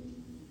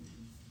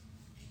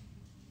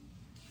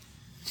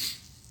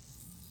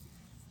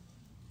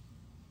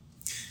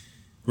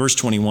 Verse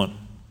 21.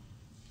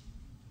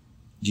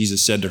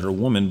 Jesus said to her,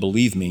 "Woman,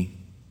 believe me,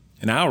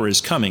 an hour is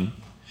coming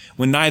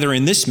when neither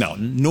in this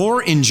mountain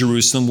nor in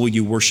Jerusalem will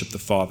you worship the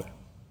Father.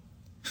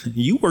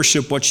 You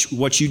worship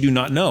what you do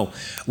not know.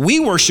 We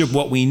worship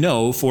what we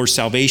know, for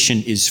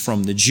salvation is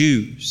from the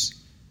Jews.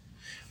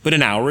 But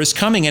an hour is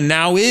coming, and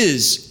now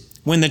is,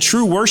 when the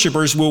true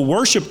worshipers will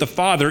worship the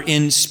Father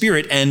in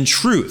spirit and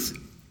truth.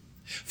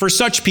 For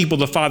such people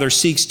the Father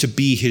seeks to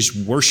be his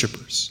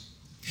worshipers.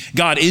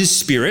 God is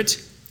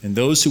spirit, and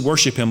those who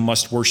worship him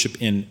must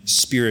worship in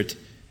spirit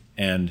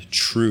and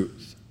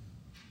truth."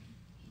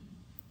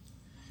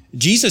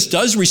 Jesus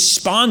does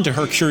respond to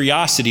her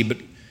curiosity, but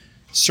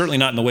certainly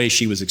not in the way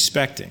she was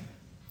expecting.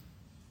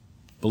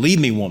 "Believe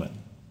me, woman.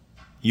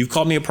 You've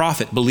called me a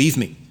prophet. Believe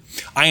me.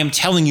 I am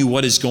telling you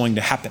what is going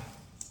to happen.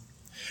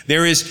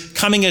 There is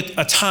coming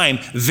a time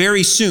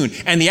very soon,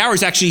 and the hour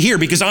is actually here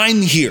because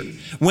I'm here,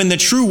 when the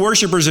true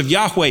worshipers of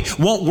Yahweh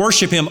won't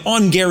worship him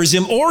on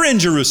Gerizim or in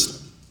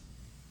Jerusalem."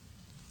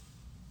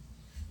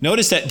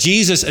 Notice that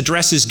Jesus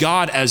addresses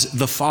God as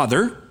the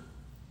Father.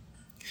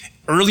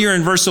 Earlier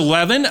in verse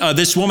 11,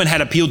 this woman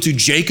had appealed to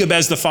Jacob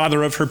as the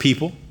father of her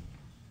people.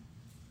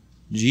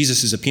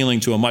 Jesus is appealing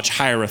to a much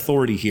higher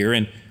authority here,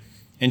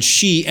 and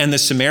she and the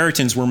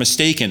Samaritans were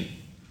mistaken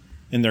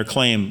in their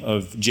claim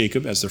of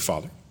Jacob as their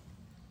father.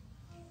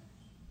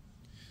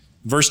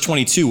 Verse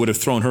 22 would have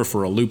thrown her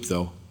for a loop,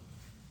 though.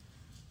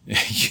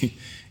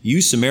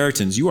 You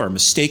Samaritans, you are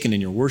mistaken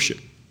in your worship.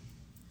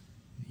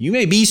 You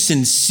may be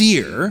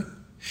sincere,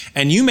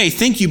 and you may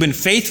think you've been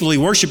faithfully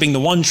worshiping the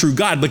one true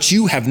God, but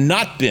you have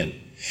not been.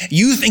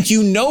 You think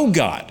you know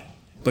God,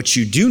 but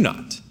you do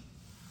not.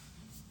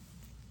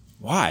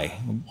 Why?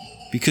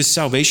 Because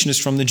salvation is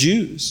from the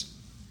Jews.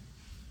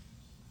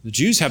 The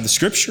Jews have the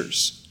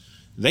scriptures.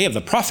 They have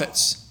the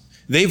prophets.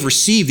 They've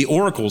received the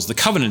oracles, the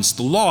covenants,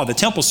 the law, the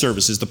temple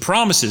services, the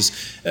promises.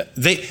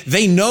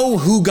 They know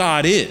who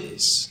God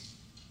is.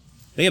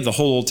 They have the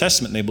whole Old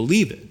Testament and they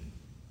believe it,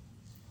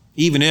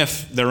 even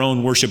if their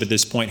own worship at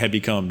this point had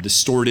become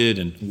distorted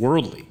and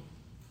worldly.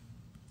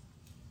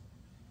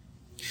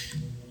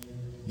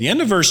 The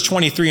end of verse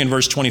 23 and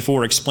verse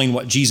 24 explain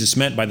what Jesus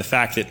meant by the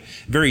fact that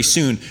very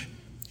soon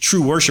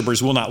true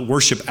worshipers will not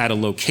worship at a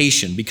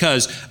location,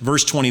 because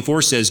verse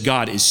 24 says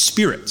God is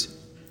spirit.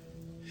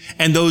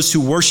 And those who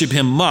worship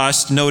him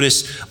must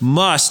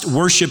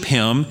worship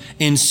him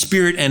in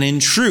spirit and in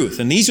truth.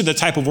 And these are the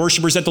type of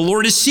worshipers that the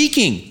Lord is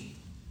seeking.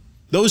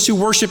 Those who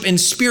worship in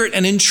spirit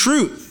and in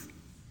truth.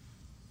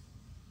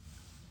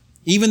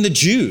 Even the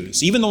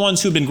Jews, even the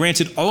ones who have been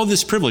granted all of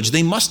this privilege,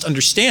 they must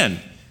understand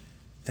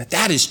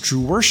that is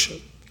true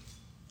worship.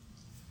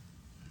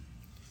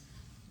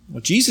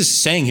 What Jesus is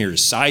saying here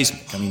is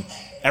seismic. I mean,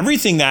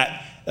 everything that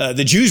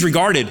the Jews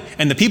regarded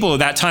and the people of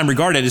that time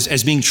regarded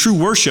as being true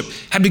worship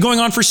had been going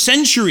on for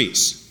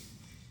centuries.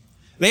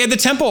 They had the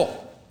temple.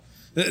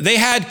 They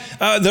had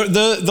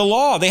the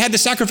law. They had the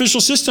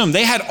sacrificial system.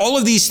 They had all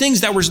of these things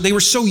that they were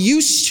so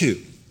used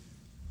to.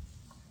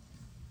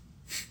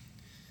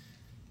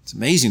 It's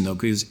amazing, though,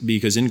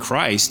 because in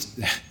Christ,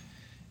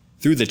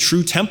 through the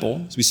true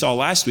temple, as we saw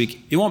last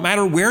week, it won't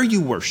matter where you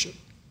worship.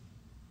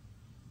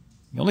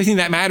 The only thing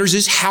that matters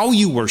is how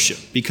you worship,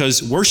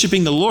 because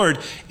worshiping the Lord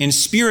in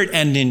spirit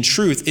and in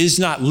truth is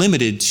not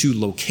limited to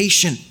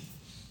location.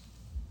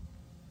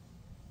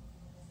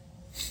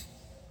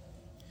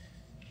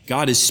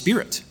 God is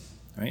spirit,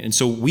 right? And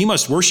so we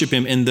must worship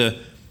him in the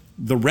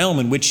realm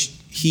in which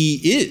he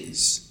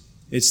is.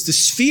 It's the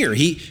sphere.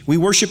 We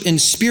worship in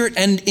spirit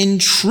and in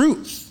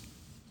truth.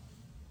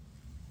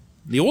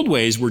 The old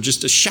ways were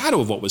just a shadow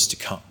of what was to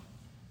come.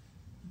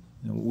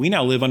 We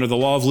now live under the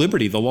law of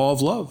liberty, the law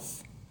of love.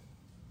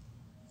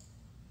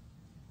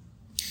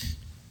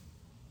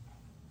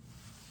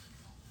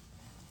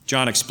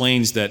 John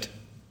explains that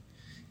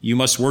you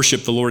must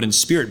worship the Lord in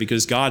spirit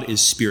because God is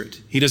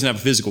spirit. He doesn't have a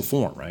physical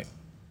form, right?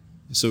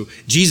 So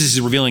Jesus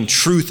is revealing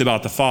truth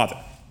about the Father.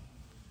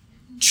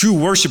 True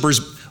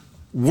worshipers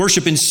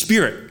worship in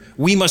spirit.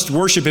 We must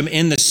worship him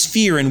in the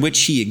sphere in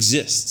which he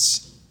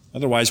exists.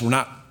 Otherwise, we're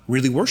not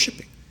really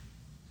worshiping.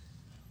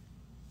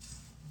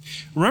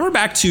 Remember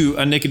back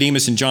to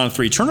Nicodemus in John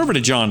 3. Turn over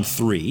to John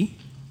 3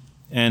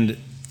 and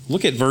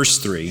look at verse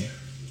 3.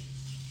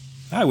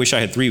 I wish I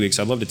had 3 weeks.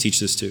 I'd love to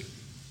teach this too.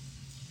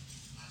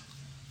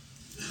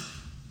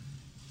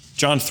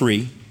 John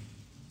 3,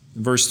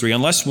 verse 3.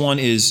 Unless one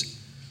is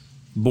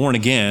born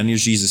again,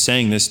 here's Jesus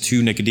saying this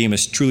to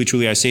Nicodemus, truly,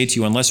 truly, I say to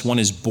you, unless one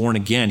is born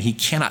again, he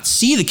cannot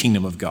see the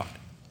kingdom of God.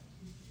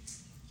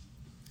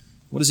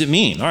 What does it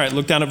mean? All right,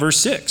 look down at verse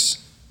 6.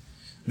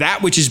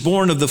 That which is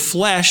born of the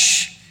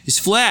flesh is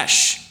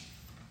flesh,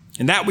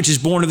 and that which is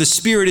born of the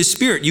Spirit is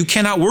spirit. You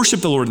cannot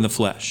worship the Lord in the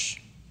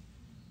flesh.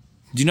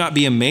 Do not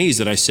be amazed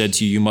that I said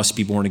to you, you must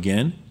be born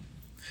again.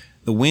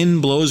 The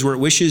wind blows where it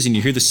wishes, and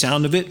you hear the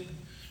sound of it,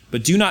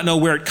 but do not know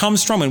where it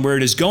comes from and where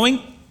it is going.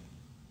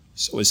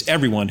 So is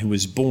everyone who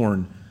is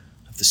born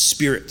of the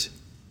Spirit.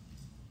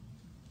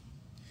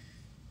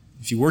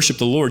 If you worship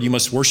the Lord, you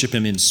must worship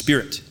him in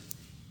spirit.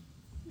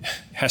 It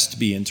has to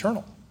be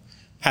internal.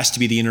 It has to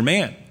be the inner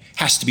man. It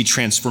has to be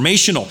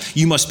transformational.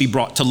 You must be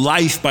brought to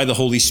life by the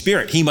Holy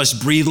Spirit. He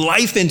must breathe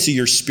life into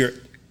your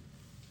spirit.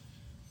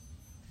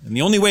 And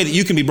the only way that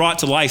you can be brought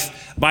to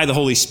life by the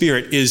Holy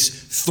Spirit is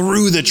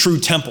through the true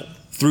temple,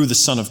 through the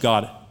Son of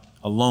God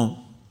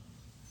alone.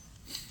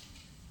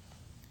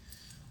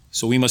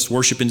 So we must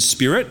worship in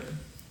spirit,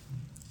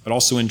 but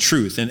also in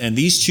truth. And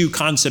these two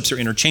concepts are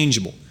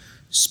interchangeable,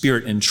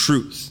 spirit and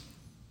truth.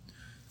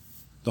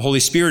 The Holy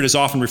Spirit is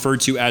often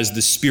referred to as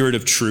the Spirit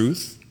of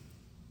truth.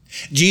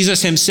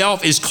 Jesus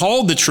himself is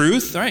called the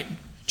truth, right?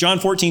 John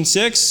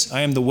 14:6,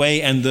 I am the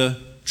way and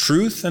the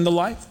truth and the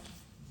life.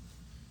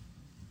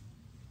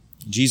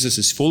 Jesus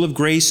is full of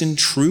grace and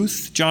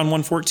truth, John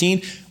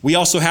 1:14. We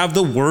also have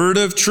the word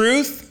of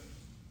truth.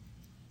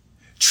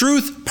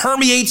 Truth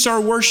permeates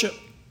our worship.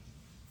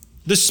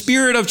 The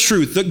Spirit of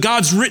truth,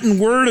 God's written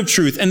word of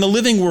truth, and the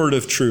living word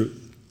of truth.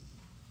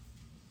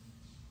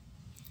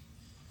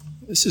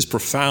 This is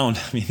profound.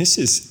 I mean, this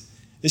is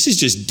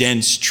just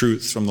dense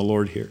truth from the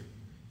Lord here.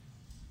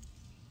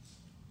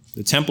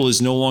 The temple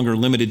is no longer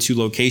limited to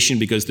location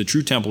because the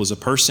true temple is a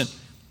person.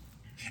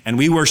 And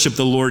we worship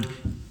the Lord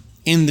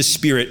in the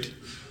Spirit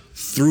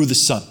through the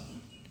Son.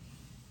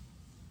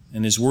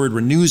 And his word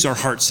renews our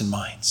hearts and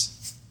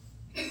minds.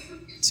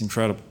 It's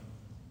incredible.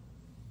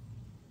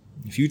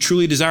 If you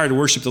truly desire to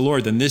worship the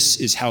Lord, then this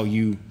is how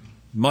you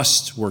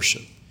must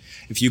worship.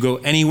 If you go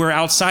anywhere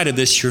outside of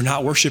this, you're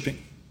not worshiping.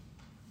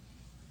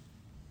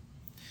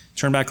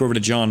 Turn back over to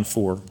John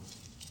 4.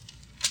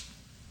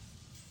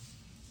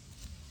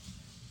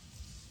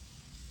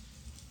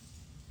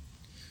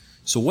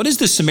 So what is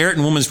the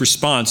Samaritan woman's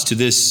response to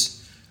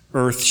this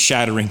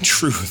earth-shattering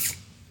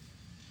truth?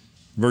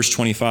 Verse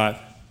 25.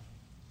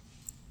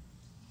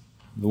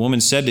 The woman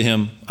said to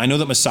him, I know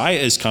that Messiah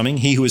is coming,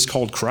 he who is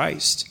called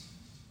Christ.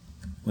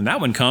 When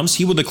that one comes,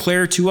 he will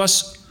declare to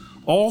us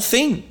all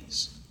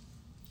things.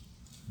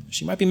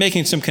 She might be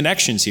making some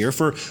connections here.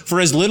 For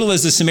as little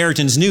as the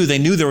Samaritans knew, they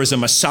knew there was a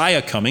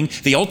Messiah coming,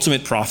 the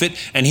ultimate prophet,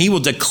 and he will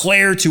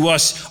declare to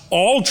us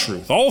all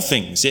truth, all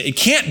things. It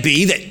can't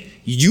be that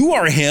you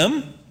are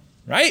him,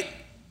 right?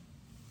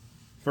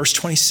 Verse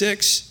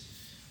 26,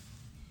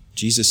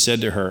 Jesus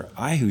said to her,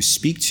 I who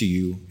speak to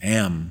you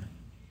am.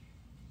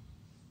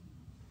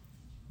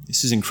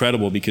 This is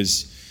incredible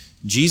because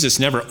Jesus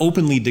never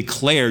openly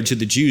declared to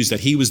the Jews that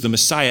he was the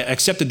Messiah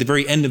except at the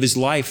very end of his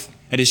life,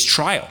 at his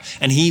trial,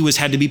 and he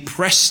had to be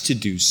pressed to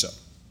do so.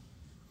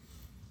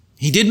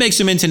 He did make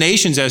some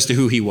intonations as to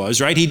who he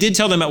was, right? He did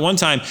tell them at one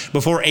time,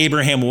 before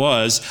Abraham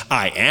was,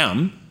 I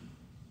am.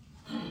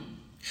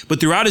 But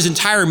throughout his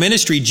entire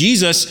ministry,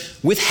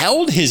 Jesus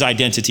withheld his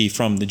identity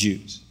from the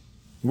Jews.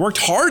 He worked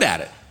hard at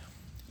it.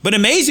 But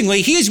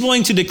amazingly, he is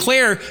willing to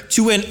declare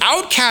to an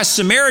outcast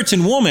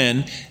Samaritan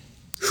woman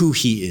who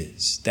he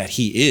is, that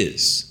he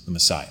is the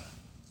Messiah.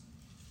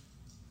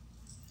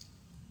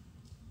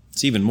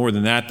 It's even more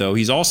than that, though.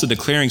 He's also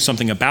declaring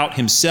something about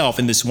himself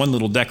in this one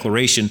little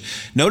declaration.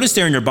 Notice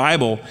there in your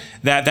Bible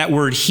that that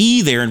word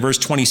he there in verse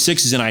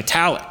 26 is in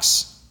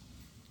italics.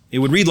 It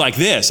would read like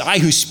this, I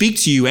who speak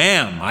to you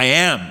am, I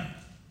am.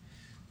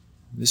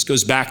 This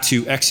goes back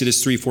to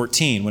Exodus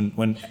 3:14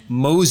 when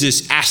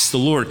Moses asked the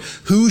Lord,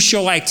 who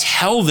shall I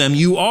tell them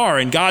you are?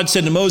 And God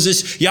said to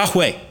Moses,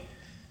 Yahweh,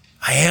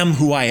 I am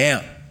who I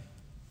am.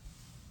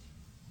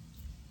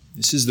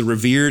 This is the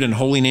revered and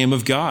holy name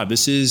of God.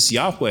 This is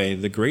Yahweh,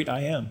 the great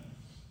I am.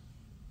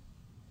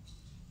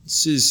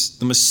 This is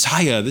the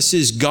Messiah. This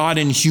is God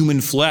in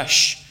human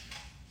flesh.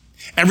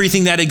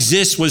 Everything that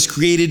exists was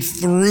created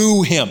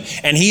through him.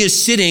 And he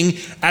is sitting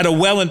at a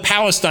well in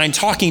Palestine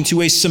talking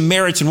to a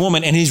Samaritan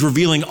woman, and he's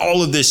revealing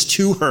all of this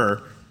to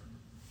her.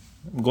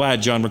 I'm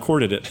glad John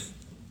recorded it.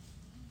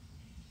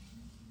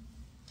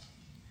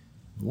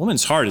 The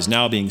woman's heart is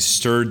now being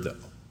stirred, though.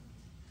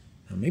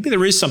 Now, maybe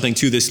there is something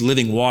to this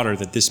living water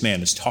that this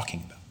man is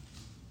talking about.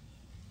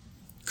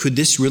 Could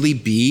this really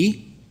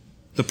be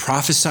the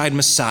prophesied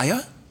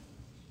Messiah?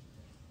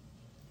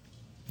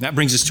 That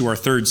brings us to our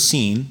third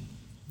scene,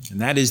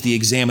 and that is the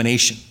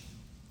examination.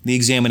 The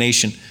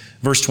examination.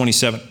 Verse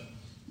 27.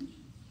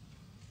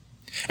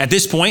 At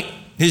this point,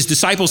 his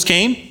disciples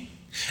came,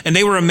 and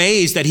they were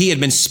amazed that he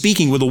had been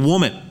speaking with a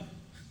woman.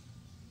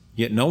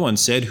 Yet no one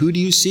said, who do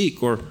you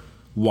seek? Or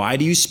why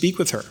do you speak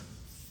with her?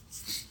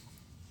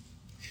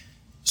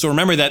 So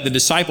remember that the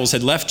disciples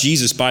had left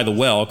Jesus by the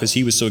well because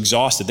he was so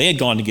exhausted. They had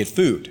gone to get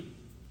food.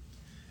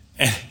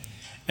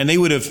 And they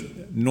would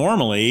have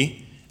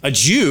normally, a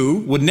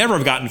Jew would never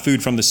have gotten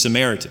food from the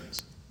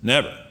Samaritans.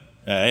 Never.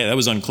 That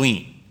was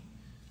unclean.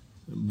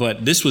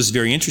 But this was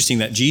very interesting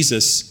that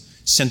Jesus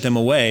sent them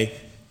away,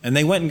 and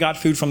they went and got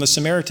food from the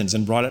Samaritans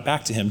and brought it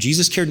back to him.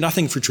 Jesus cared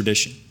nothing for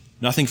tradition,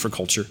 nothing for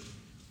culture.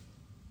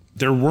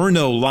 There were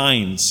no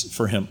lines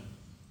for him.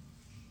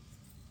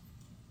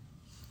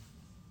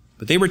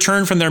 But they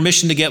return from their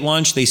mission to get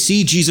lunch. They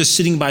see Jesus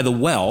sitting by the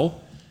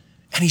well,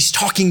 and he's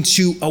talking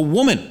to a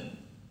woman.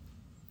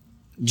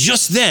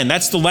 Just then,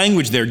 that's the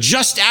language there,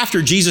 just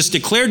after Jesus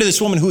declared to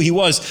this woman who he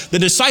was, the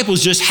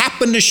disciples just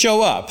happened to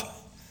show up.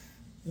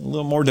 A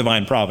little more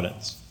divine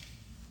providence.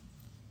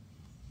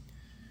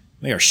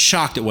 They are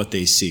shocked at what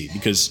they see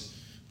because,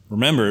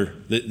 remember,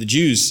 the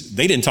Jews,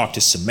 they didn't talk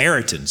to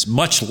Samaritans,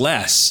 much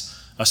less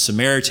a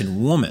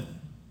Samaritan woman.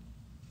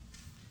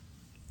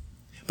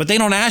 But they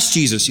don't ask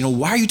Jesus,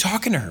 why are you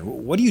talking to her?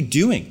 What are you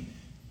doing?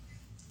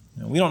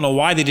 We don't know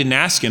why they didn't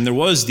ask him. There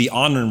was the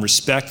honor and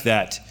respect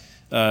that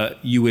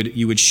you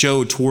would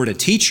show toward a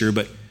teacher,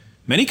 but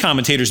many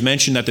commentators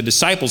mention that the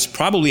disciples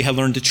probably had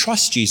learned to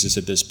trust Jesus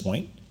at this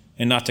point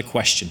and not to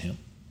question him.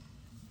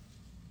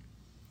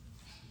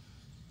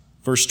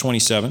 Verse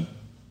 28,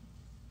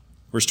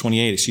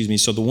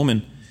 so the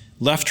woman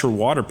left her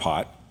water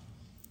pot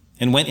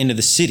and went into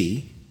the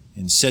city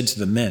and said to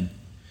the men,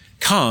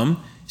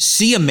 "Come,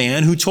 see a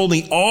man who told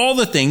me all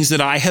the things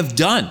that I have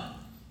done.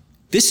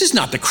 This is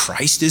not the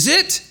Christ, is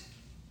it?"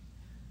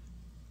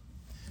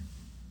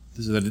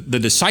 The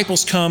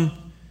disciples come,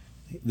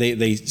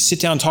 they sit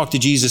down and talk to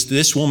Jesus.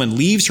 This woman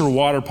leaves her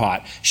water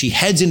pot. She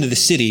heads into the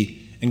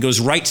city and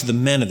goes right to the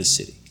men of the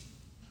city.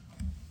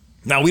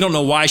 Now, we don't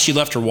know why she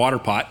left her water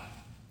pot.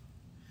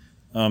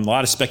 A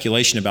lot of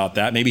speculation about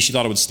that. Maybe she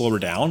thought it would slow her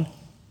down.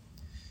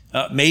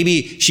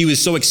 Maybe she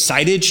was so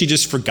excited she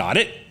just forgot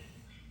it.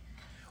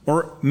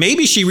 Or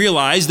maybe she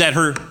realized that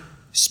her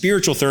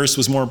spiritual thirst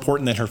was more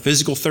important than her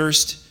physical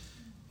thirst,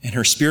 and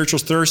her spiritual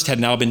thirst had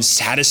now been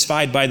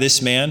satisfied by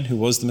this man who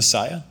was the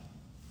Messiah.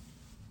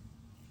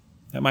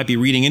 That might be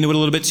reading into it a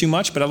little bit too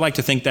much, but I'd like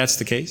to think that's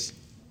the case.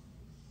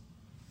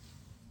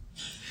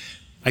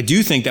 I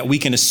do think that we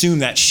can assume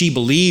that she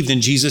believed in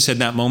Jesus at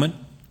that moment.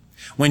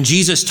 When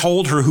Jesus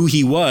told her who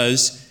he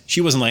was,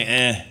 she wasn't like,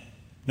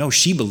 No,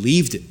 she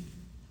believed it.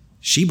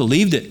 She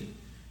believed it.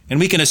 And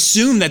we can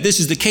assume that this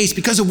is the case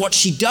because of what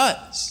she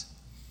does.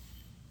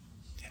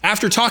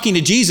 After talking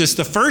to Jesus,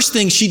 the first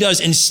thing she does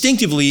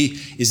instinctively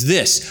is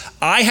this: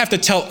 I have to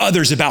tell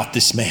others about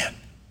this man.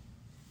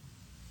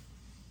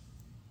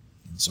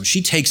 So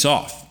she takes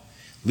off,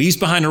 leaves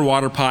behind her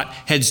water pot,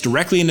 heads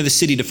directly into the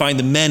city to find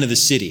the men of the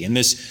city. And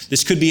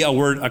this could be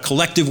a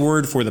collective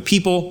word for the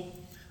people.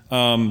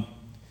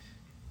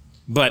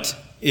 But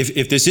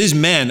if this is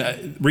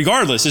men,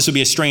 regardless, this would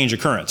be a strange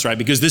occurrence, right?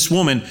 Because this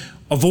woman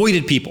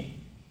avoided people.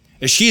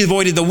 She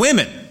avoided the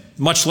women,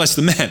 much less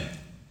the men.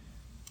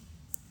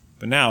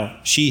 But now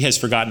she has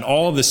forgotten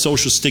all of the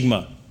social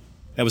stigma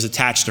that was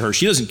attached to her.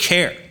 She doesn't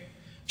care.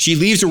 She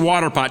leaves her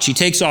water pot. She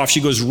takes off.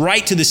 She goes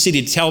right to the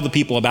city to tell the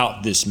people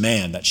about this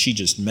man that she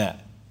just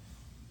met.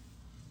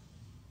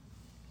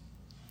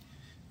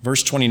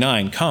 Verse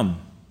 29, come,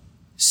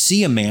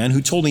 see a man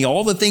who told me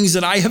all the things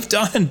that I have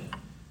done.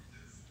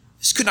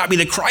 This could not be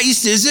the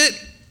Christ, is it?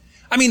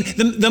 I mean,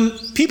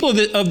 the people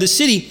of the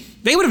city,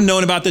 they would have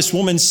known about this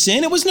woman's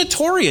sin. It was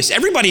notorious.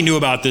 Everybody knew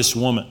about this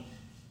woman.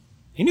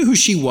 They knew who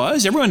she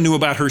was. Everyone knew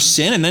about her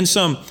sin. And then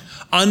some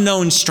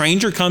unknown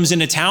stranger comes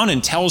into town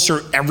and tells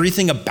her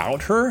everything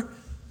about her,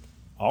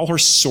 all her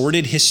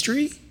sordid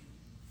history.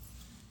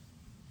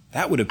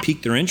 That would have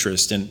piqued their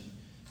interest. And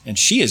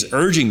she is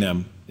urging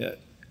them,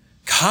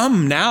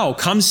 come now,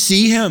 come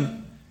see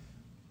him.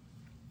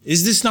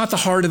 Is this not the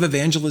heart of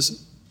evangelism?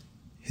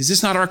 Is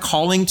this not our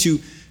calling to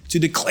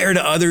declare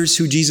to others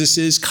who Jesus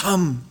is?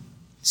 Come,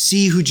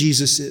 see who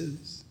Jesus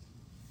is.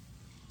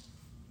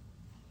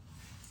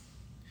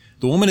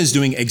 The woman is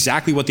doing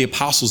exactly what the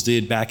apostles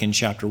did back in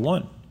chapter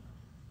 1.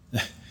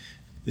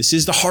 This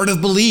is the heart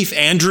of belief.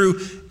 Andrew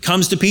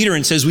comes to Peter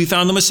and says, we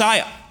found the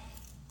Messiah.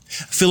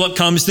 Philip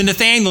comes to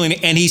Nathanael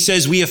and he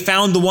says, we have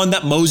found the one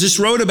that Moses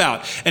wrote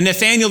about. And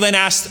Nathanael then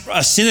asks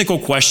a cynical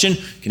question,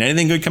 can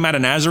anything good come out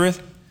of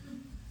Nazareth?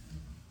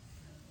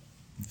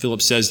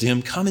 Philip says to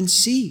him, come and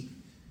see.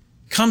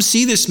 Come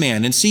see this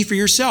man and see for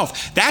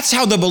yourself. That's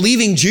how the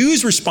believing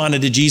Jews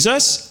responded to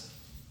Jesus.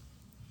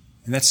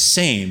 And that's the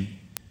same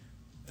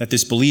that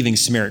this believing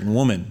Samaritan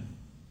woman,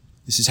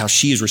 this is how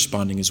she is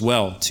responding as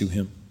well to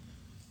him.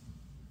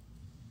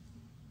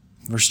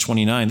 Verse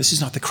 29, this is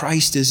not the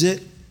Christ, is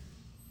it?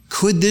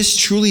 Could this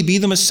truly be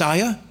the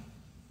Messiah?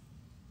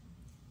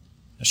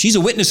 Now, she's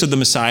a witness of the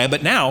Messiah,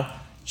 but now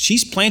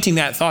she's planting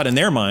that thought in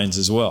their minds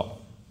as well.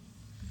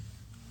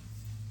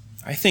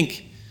 I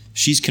think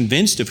she's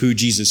convinced of who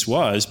Jesus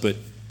was, but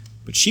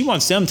she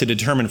wants them to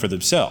determine for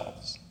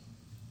themselves.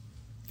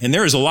 And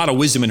there is a lot of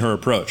wisdom in her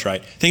approach,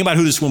 right? Think about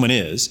who this woman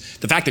is,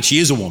 the fact that she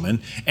is a woman,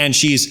 and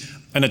she's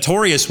a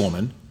notorious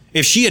woman.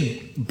 If she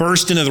had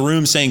burst into the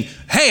room saying,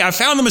 hey, I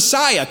found the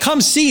Messiah,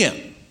 come see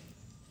him,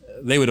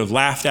 they would have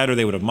laughed at her,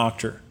 they would have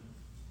mocked her.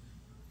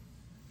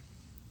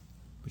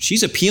 But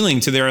she's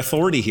appealing to their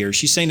authority here.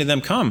 She's saying to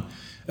them, come,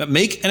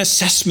 Make an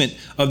assessment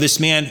of this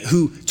man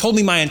who told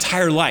me my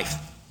entire life.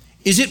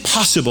 Is it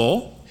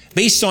possible,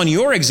 based on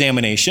your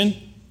examination,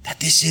 that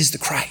this is the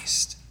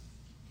Christ?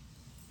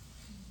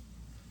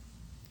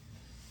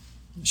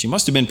 She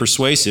must have been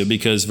persuasive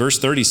because verse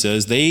 30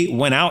 says, they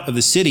went out of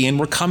the city and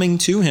were coming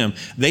to him.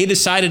 They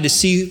decided to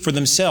see for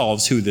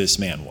themselves who this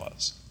man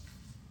was.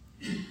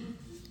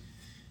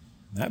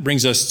 That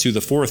brings us to the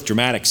fourth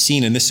dramatic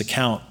scene in this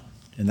account,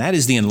 and that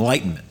is the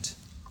enlightenment.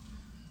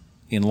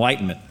 The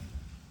enlightenment.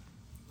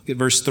 Look at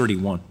verse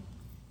 31.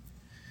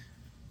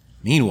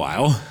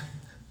 Meanwhile,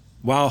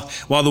 while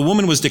the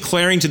woman was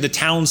declaring to the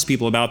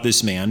townspeople about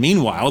this man,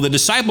 the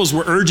disciples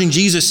were urging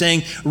Jesus,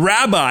 saying,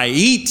 Rabbi,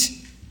 eat.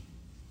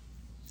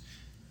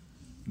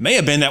 It may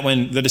have been that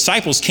when the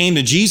disciples came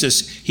to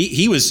Jesus,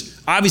 he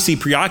was obviously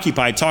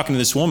preoccupied talking to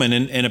this woman,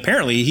 and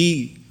apparently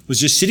he was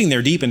just sitting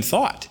there deep in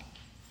thought.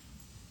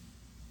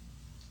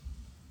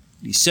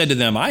 He said to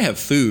them, I have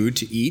food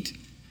to eat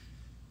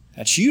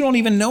that you don't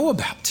even know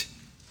about.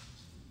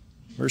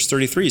 Verse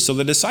 33, so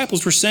the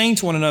disciples were saying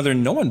to one another,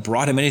 no one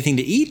brought him anything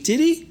to eat,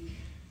 did he?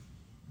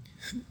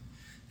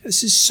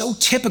 This is so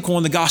typical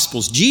in the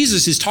Gospels.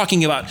 Jesus is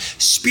talking about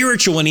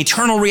spiritual and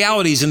eternal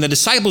realities, and the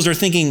disciples are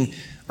thinking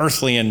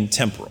earthly and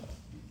temporal.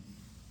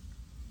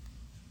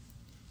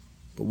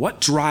 But what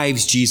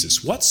drives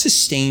Jesus? What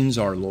sustains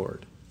our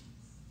Lord?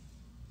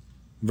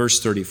 Verse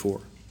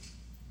 34.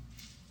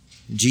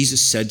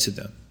 Jesus said to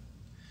them,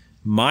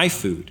 my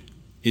food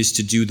is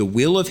to do the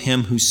will of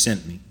him who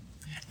sent me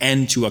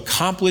and to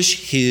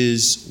accomplish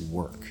his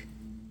work.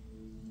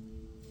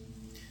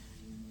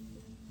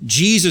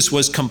 Jesus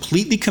was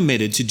completely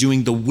committed to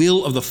doing the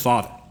will of the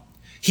Father.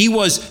 He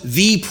was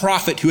the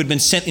prophet who had been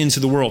sent into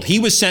the world. He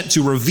was sent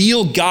to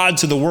reveal God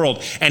to the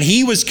world, and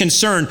he was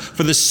concerned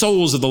for the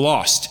souls of the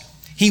lost.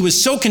 He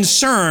was so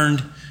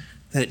concerned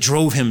that it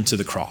drove him to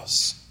the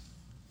cross.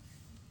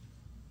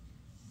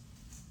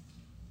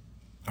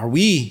 Are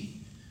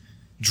we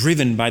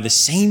driven by the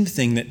same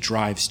thing that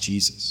drives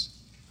Jesus?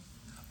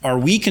 Are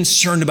we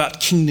concerned about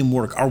kingdom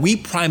work? Are we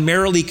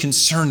primarily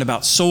concerned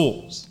about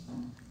souls?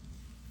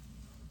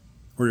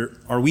 Or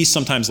are we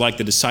sometimes like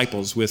the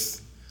disciples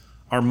with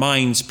our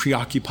minds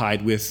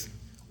preoccupied with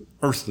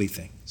earthly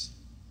things?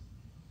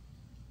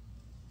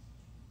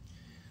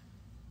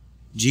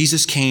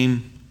 Jesus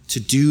came to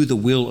do the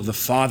will of the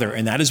Father,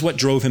 and that is what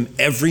drove him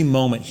every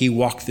moment he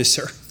walked this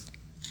earth.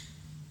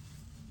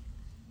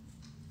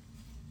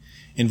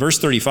 In verse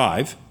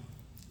 35,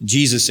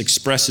 Jesus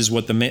expresses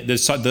what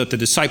the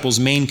disciples'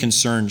 main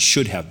concern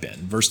should have been.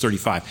 Verse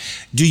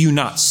 35, do you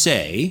not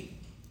say,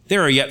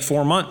 there are yet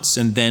 4 months,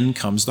 and then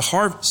comes the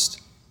harvest?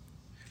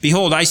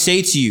 Behold, I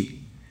say to you,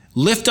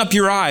 lift up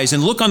your eyes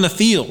and look on the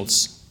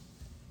fields,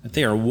 that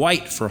they are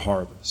white for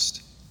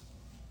harvest.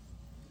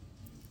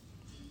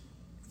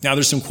 Now,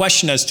 there's some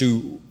question as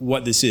to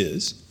what this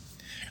is.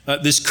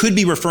 This could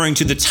be referring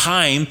to the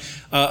time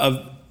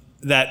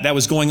that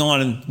was going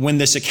on when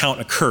this account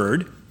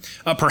occurred.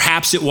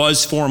 Perhaps it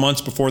was 4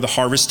 months before the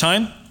harvest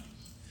time.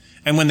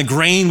 And when the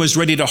grain was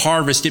ready to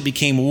harvest, it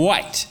became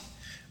white.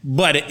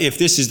 But if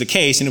this is the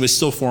case, and it was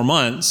still 4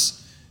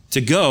 months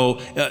to go,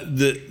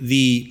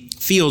 the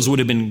fields would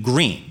have been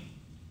green.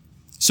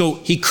 So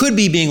he could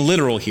be being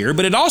literal here,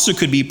 but it also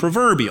could be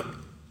proverbial.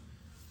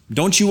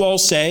 Don't you all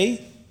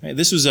say, right,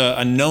 this was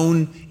a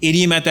known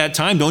idiom at that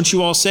time, don't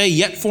you all say,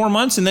 yet 4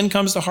 months and then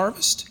comes the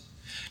harvest?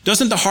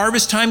 Doesn't the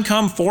harvest time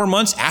come 4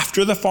 months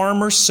after the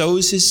farmer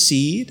sows his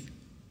seed?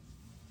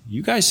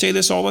 You guys say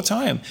this all the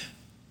time.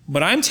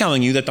 But I'm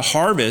telling you that the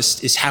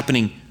harvest is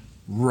happening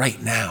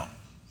right now.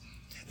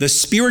 The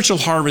spiritual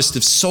harvest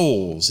of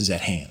souls is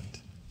at hand.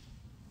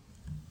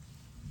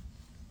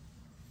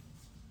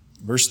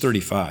 Verse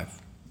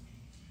 35.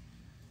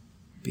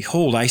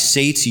 Behold, I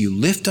say to you,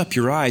 lift up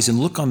your eyes and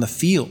look on the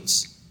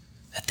fields,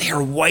 that they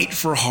are white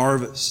for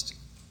harvest.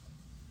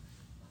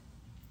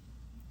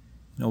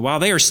 Now, while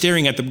they are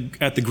staring at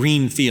the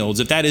green fields,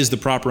 if that is the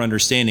proper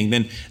understanding,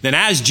 then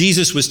as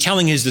Jesus was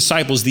telling his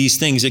disciples these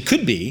things, it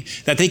could be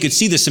that they could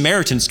see the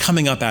Samaritans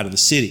coming up out of the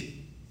city.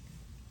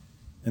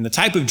 And the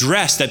type of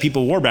dress that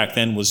people wore back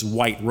then was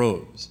white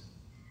robes.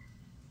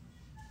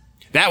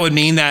 That would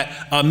mean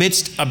that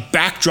amidst a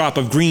backdrop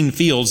of green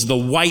fields, the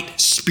white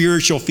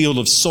spiritual field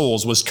of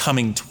souls was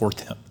coming toward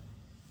them.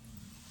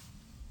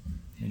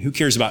 And who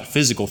cares about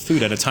physical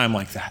food at a time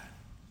like that?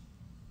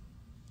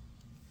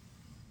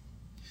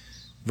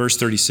 Verse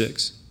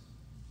 36.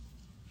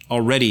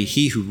 Already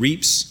he who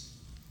reaps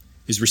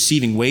is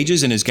receiving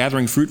wages and is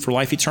gathering fruit for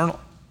life eternal,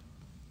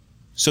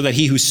 so that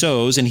he who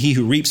sows and he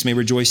who reaps may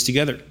rejoice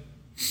together.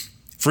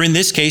 For in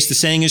this case the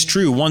saying is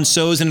true, one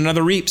sows and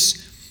another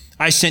reaps.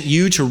 I sent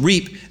you to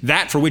reap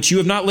that for which you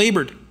have not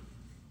labored.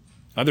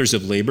 Others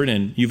have labored,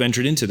 and you've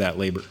entered into that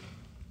labor.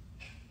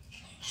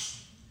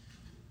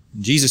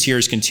 Jesus here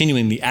is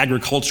continuing the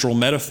agricultural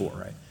metaphor,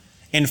 right?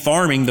 In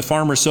farming, the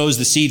farmer sows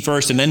the seed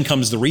first, and then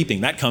comes the reaping.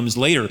 That comes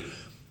later.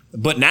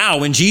 But now,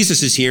 when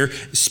Jesus is here,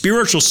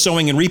 spiritual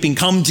sowing and reaping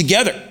come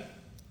together.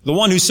 The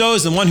one who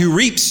sows and the one who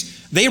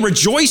reaps, they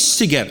rejoice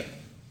together.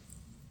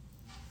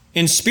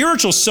 In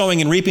spiritual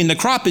sowing and reaping, the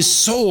crop is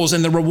souls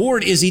and the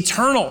reward is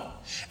eternal.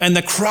 And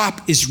the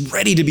crop is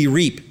ready to be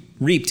reaped.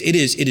 It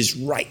is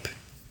ripe.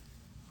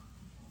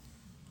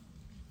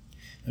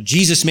 Now,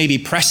 Jesus may be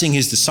pressing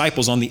his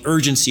disciples on the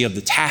urgency of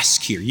the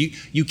task here.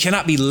 You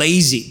cannot be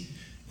lazy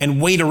and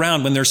wait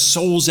around when there's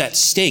souls at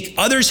stake.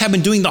 Others have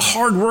been doing the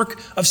hard work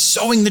of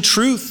sowing the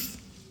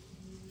truth.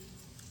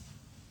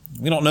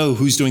 We don't know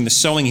who's doing the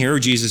sowing here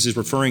Jesus is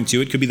referring to.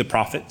 It could be the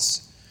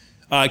prophets.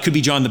 It could be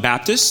John the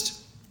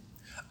Baptist.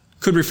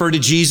 Could refer to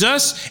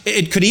Jesus.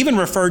 It could even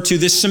refer to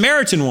this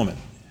Samaritan woman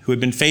who had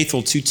been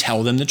faithful to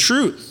tell them the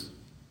truth.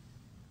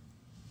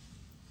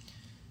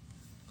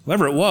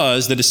 Whoever it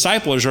was, the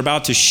disciples are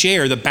about to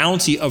share the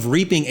bounty of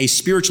reaping a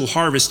spiritual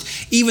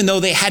harvest, even though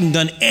they hadn't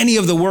done any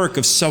of the work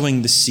of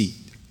sowing the seed.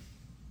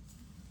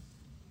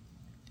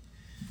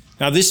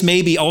 Now, this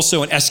may be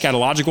also an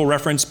eschatological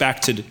reference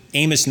back to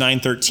Amos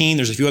 9:13.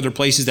 There's a few other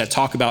places that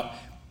talk about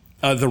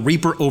the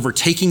reaper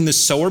overtaking the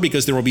sower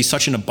because there will be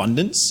such an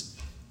abundance.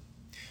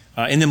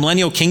 In the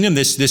millennial kingdom,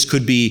 this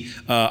could be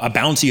a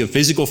bounty of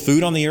physical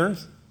food on the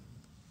earth.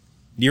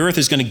 The earth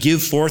is going to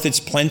give forth its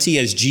plenty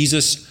as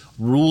Jesus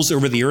rules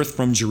over the earth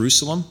from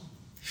Jerusalem.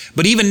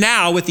 But even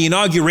now, with the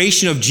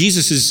inauguration of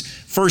Jesus'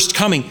 first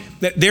coming,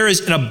 there is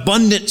an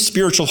abundant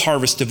spiritual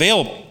harvest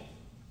available.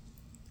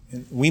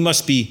 We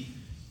must be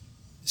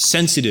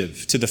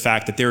sensitive to the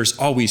fact that there is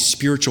always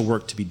spiritual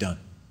work to be done.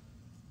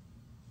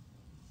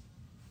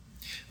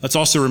 Let's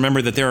also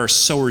remember that there are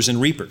sowers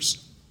and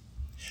reapers.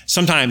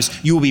 Sometimes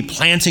you will be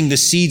planting the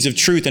seeds of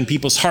truth in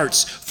people's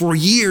hearts for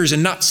years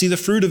and not see the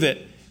fruit of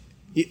it.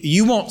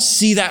 You won't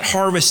see that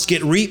harvest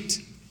get reaped.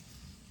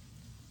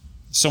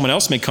 Someone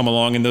else may come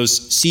along and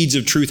those seeds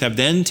of truth have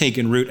then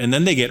taken root and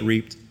then they get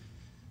reaped.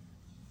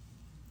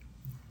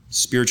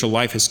 Spiritual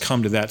life has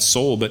come to that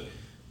soul, but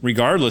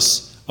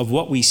regardless of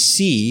what we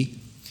see,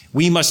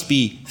 we must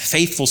be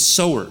faithful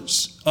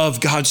sowers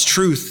of God's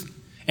truth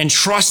and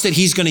trust that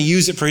he's going to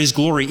use it for his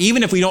glory,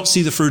 even if we don't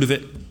see the fruit of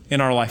it in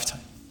our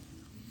lifetime.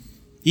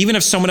 Even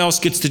if someone else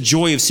gets the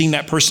joy of seeing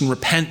that person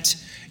repent,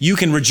 you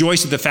can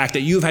rejoice at the fact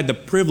that you've had the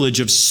privilege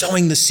of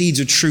sowing the seeds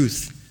of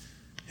truth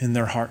in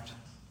their heart.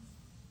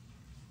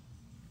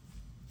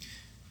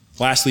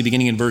 Lastly,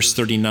 beginning in verse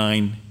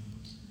 39,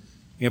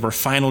 we have our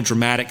final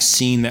dramatic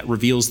scene that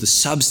reveals the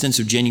substance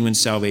of genuine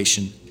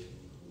salvation,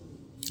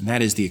 and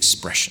that is the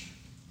expression.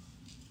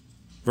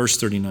 Verse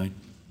 39.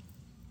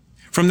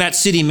 From that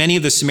city, many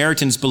of the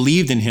Samaritans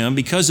believed in him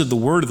because of the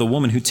word of the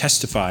woman who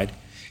testified,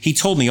 "He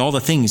told me all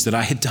the things that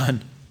I had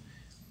done."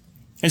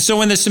 And so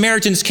when the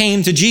Samaritans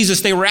came to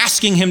Jesus, they were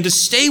asking him to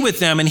stay with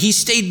them, and he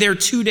stayed there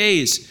 2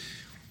 days.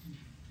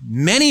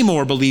 Many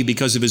more believed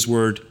because of his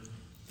word,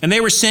 and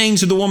they were saying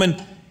to the woman,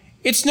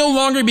 "It's no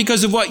longer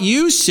because of what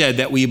you said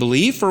that we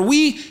believe, for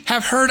we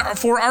have heard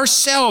for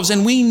ourselves,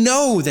 and we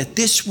know that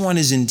this one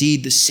is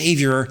indeed the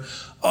Savior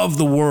of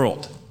the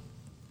world."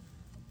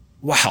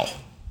 Wow.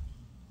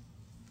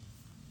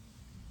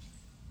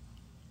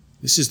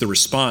 This is the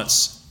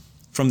response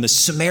from the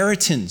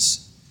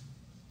Samaritans,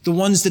 the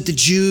ones that the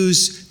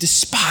Jews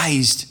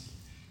despised.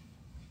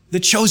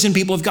 The chosen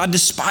people of God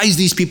despised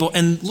these people,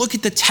 and look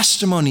at the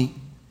testimony.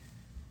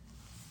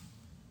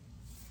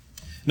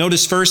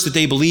 Notice first that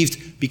they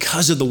believed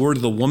because of the word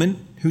of the woman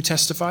who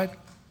testified.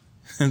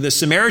 The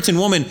Samaritan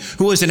woman,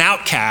 who was an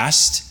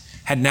outcast,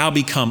 had now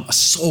become a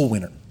soul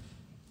winner.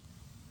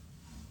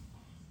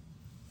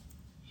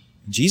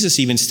 Jesus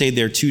even stayed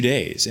there 2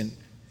 days, and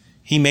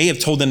he may have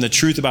told them the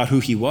truth about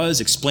who he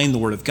was, explained the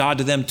word of God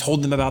to them,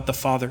 told them about the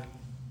Father.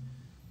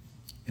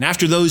 And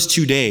after those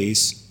 2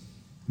 days,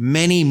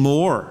 many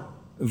more,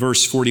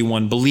 verse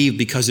 41, believed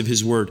because of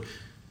his word.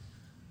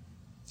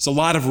 There's a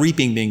lot of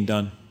reaping being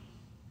done.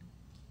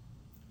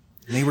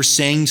 And they were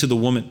saying to the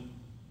woman,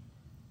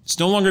 "It's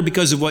no longer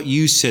because of what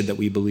you said that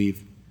we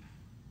believe,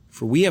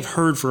 for we have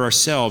heard for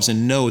ourselves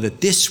and know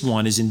that this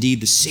one is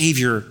indeed the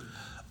Savior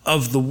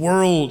of the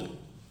world."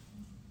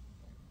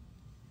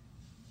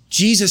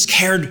 Jesus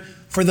cared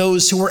for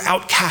those who were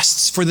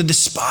outcasts, for the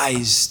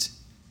despised.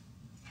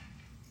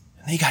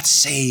 And they got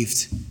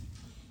saved.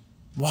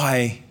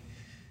 Why?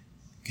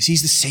 Because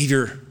he's the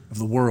Savior of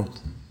the world.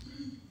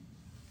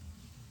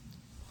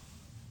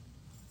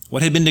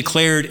 What had been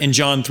declared in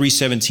John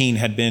 3:17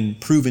 had been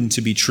proven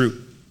to be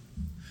true.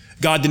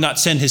 God did not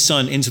send his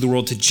Son into the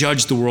world to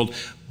judge the world,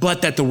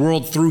 but that the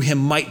world through him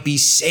might be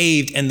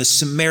saved, and the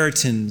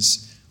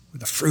Samaritans were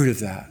the fruit of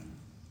that.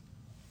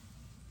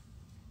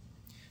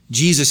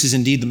 Jesus is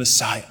indeed the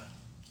Messiah.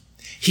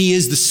 He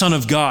is the Son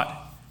of God.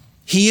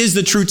 He is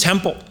the true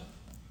temple,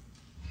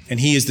 and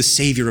he is the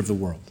Savior of the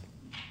world.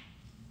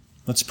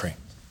 Let's pray.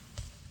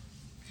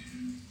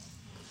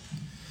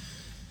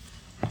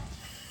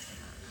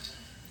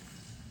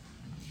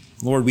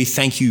 Lord, we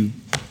thank you.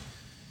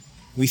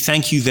 We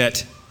thank you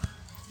that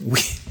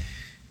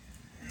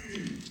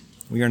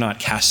we are not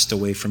cast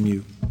away from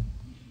you.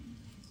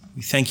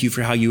 We thank you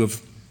for how you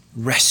have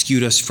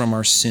rescued us from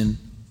our sin.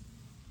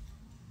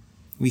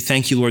 We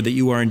thank you, Lord, that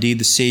you are indeed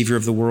the Savior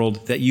of the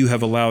world, that you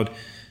have allowed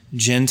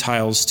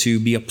Gentiles to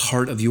be a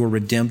part of your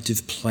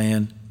redemptive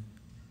plan.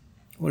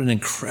 What an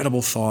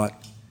incredible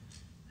thought.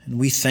 And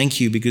we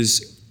thank you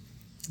because,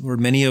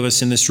 Lord, many of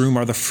us in this room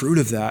are the fruit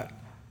of that.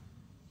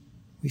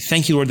 We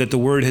thank you, Lord, that the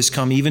word has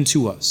come even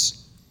to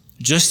us,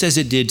 just as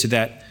it did to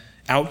that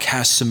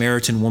outcast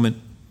Samaritan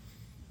woman.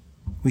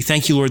 We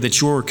thank you, Lord, that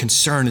your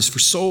concern is for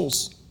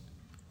souls.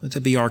 Let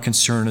that be our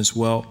concern as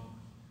well.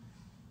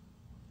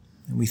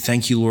 And we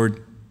thank you,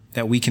 Lord,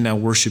 that we can now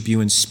worship you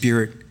in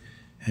spirit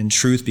and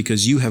truth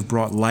because you have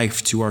brought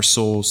life to our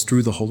souls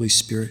through the Holy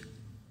Spirit.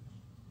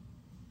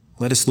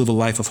 Let us live a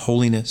life of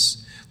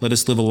holiness. Let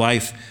us live a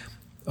life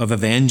of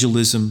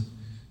evangelism,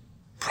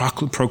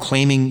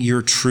 proclaiming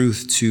your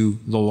truth to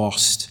the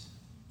lost.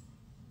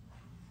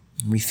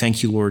 And we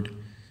thank you, Lord,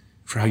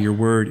 for how your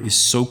word is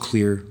so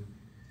clear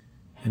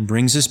and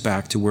brings us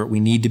back to where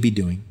we need to be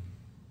doing.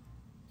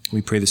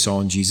 We pray this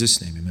all in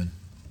Jesus' name, amen.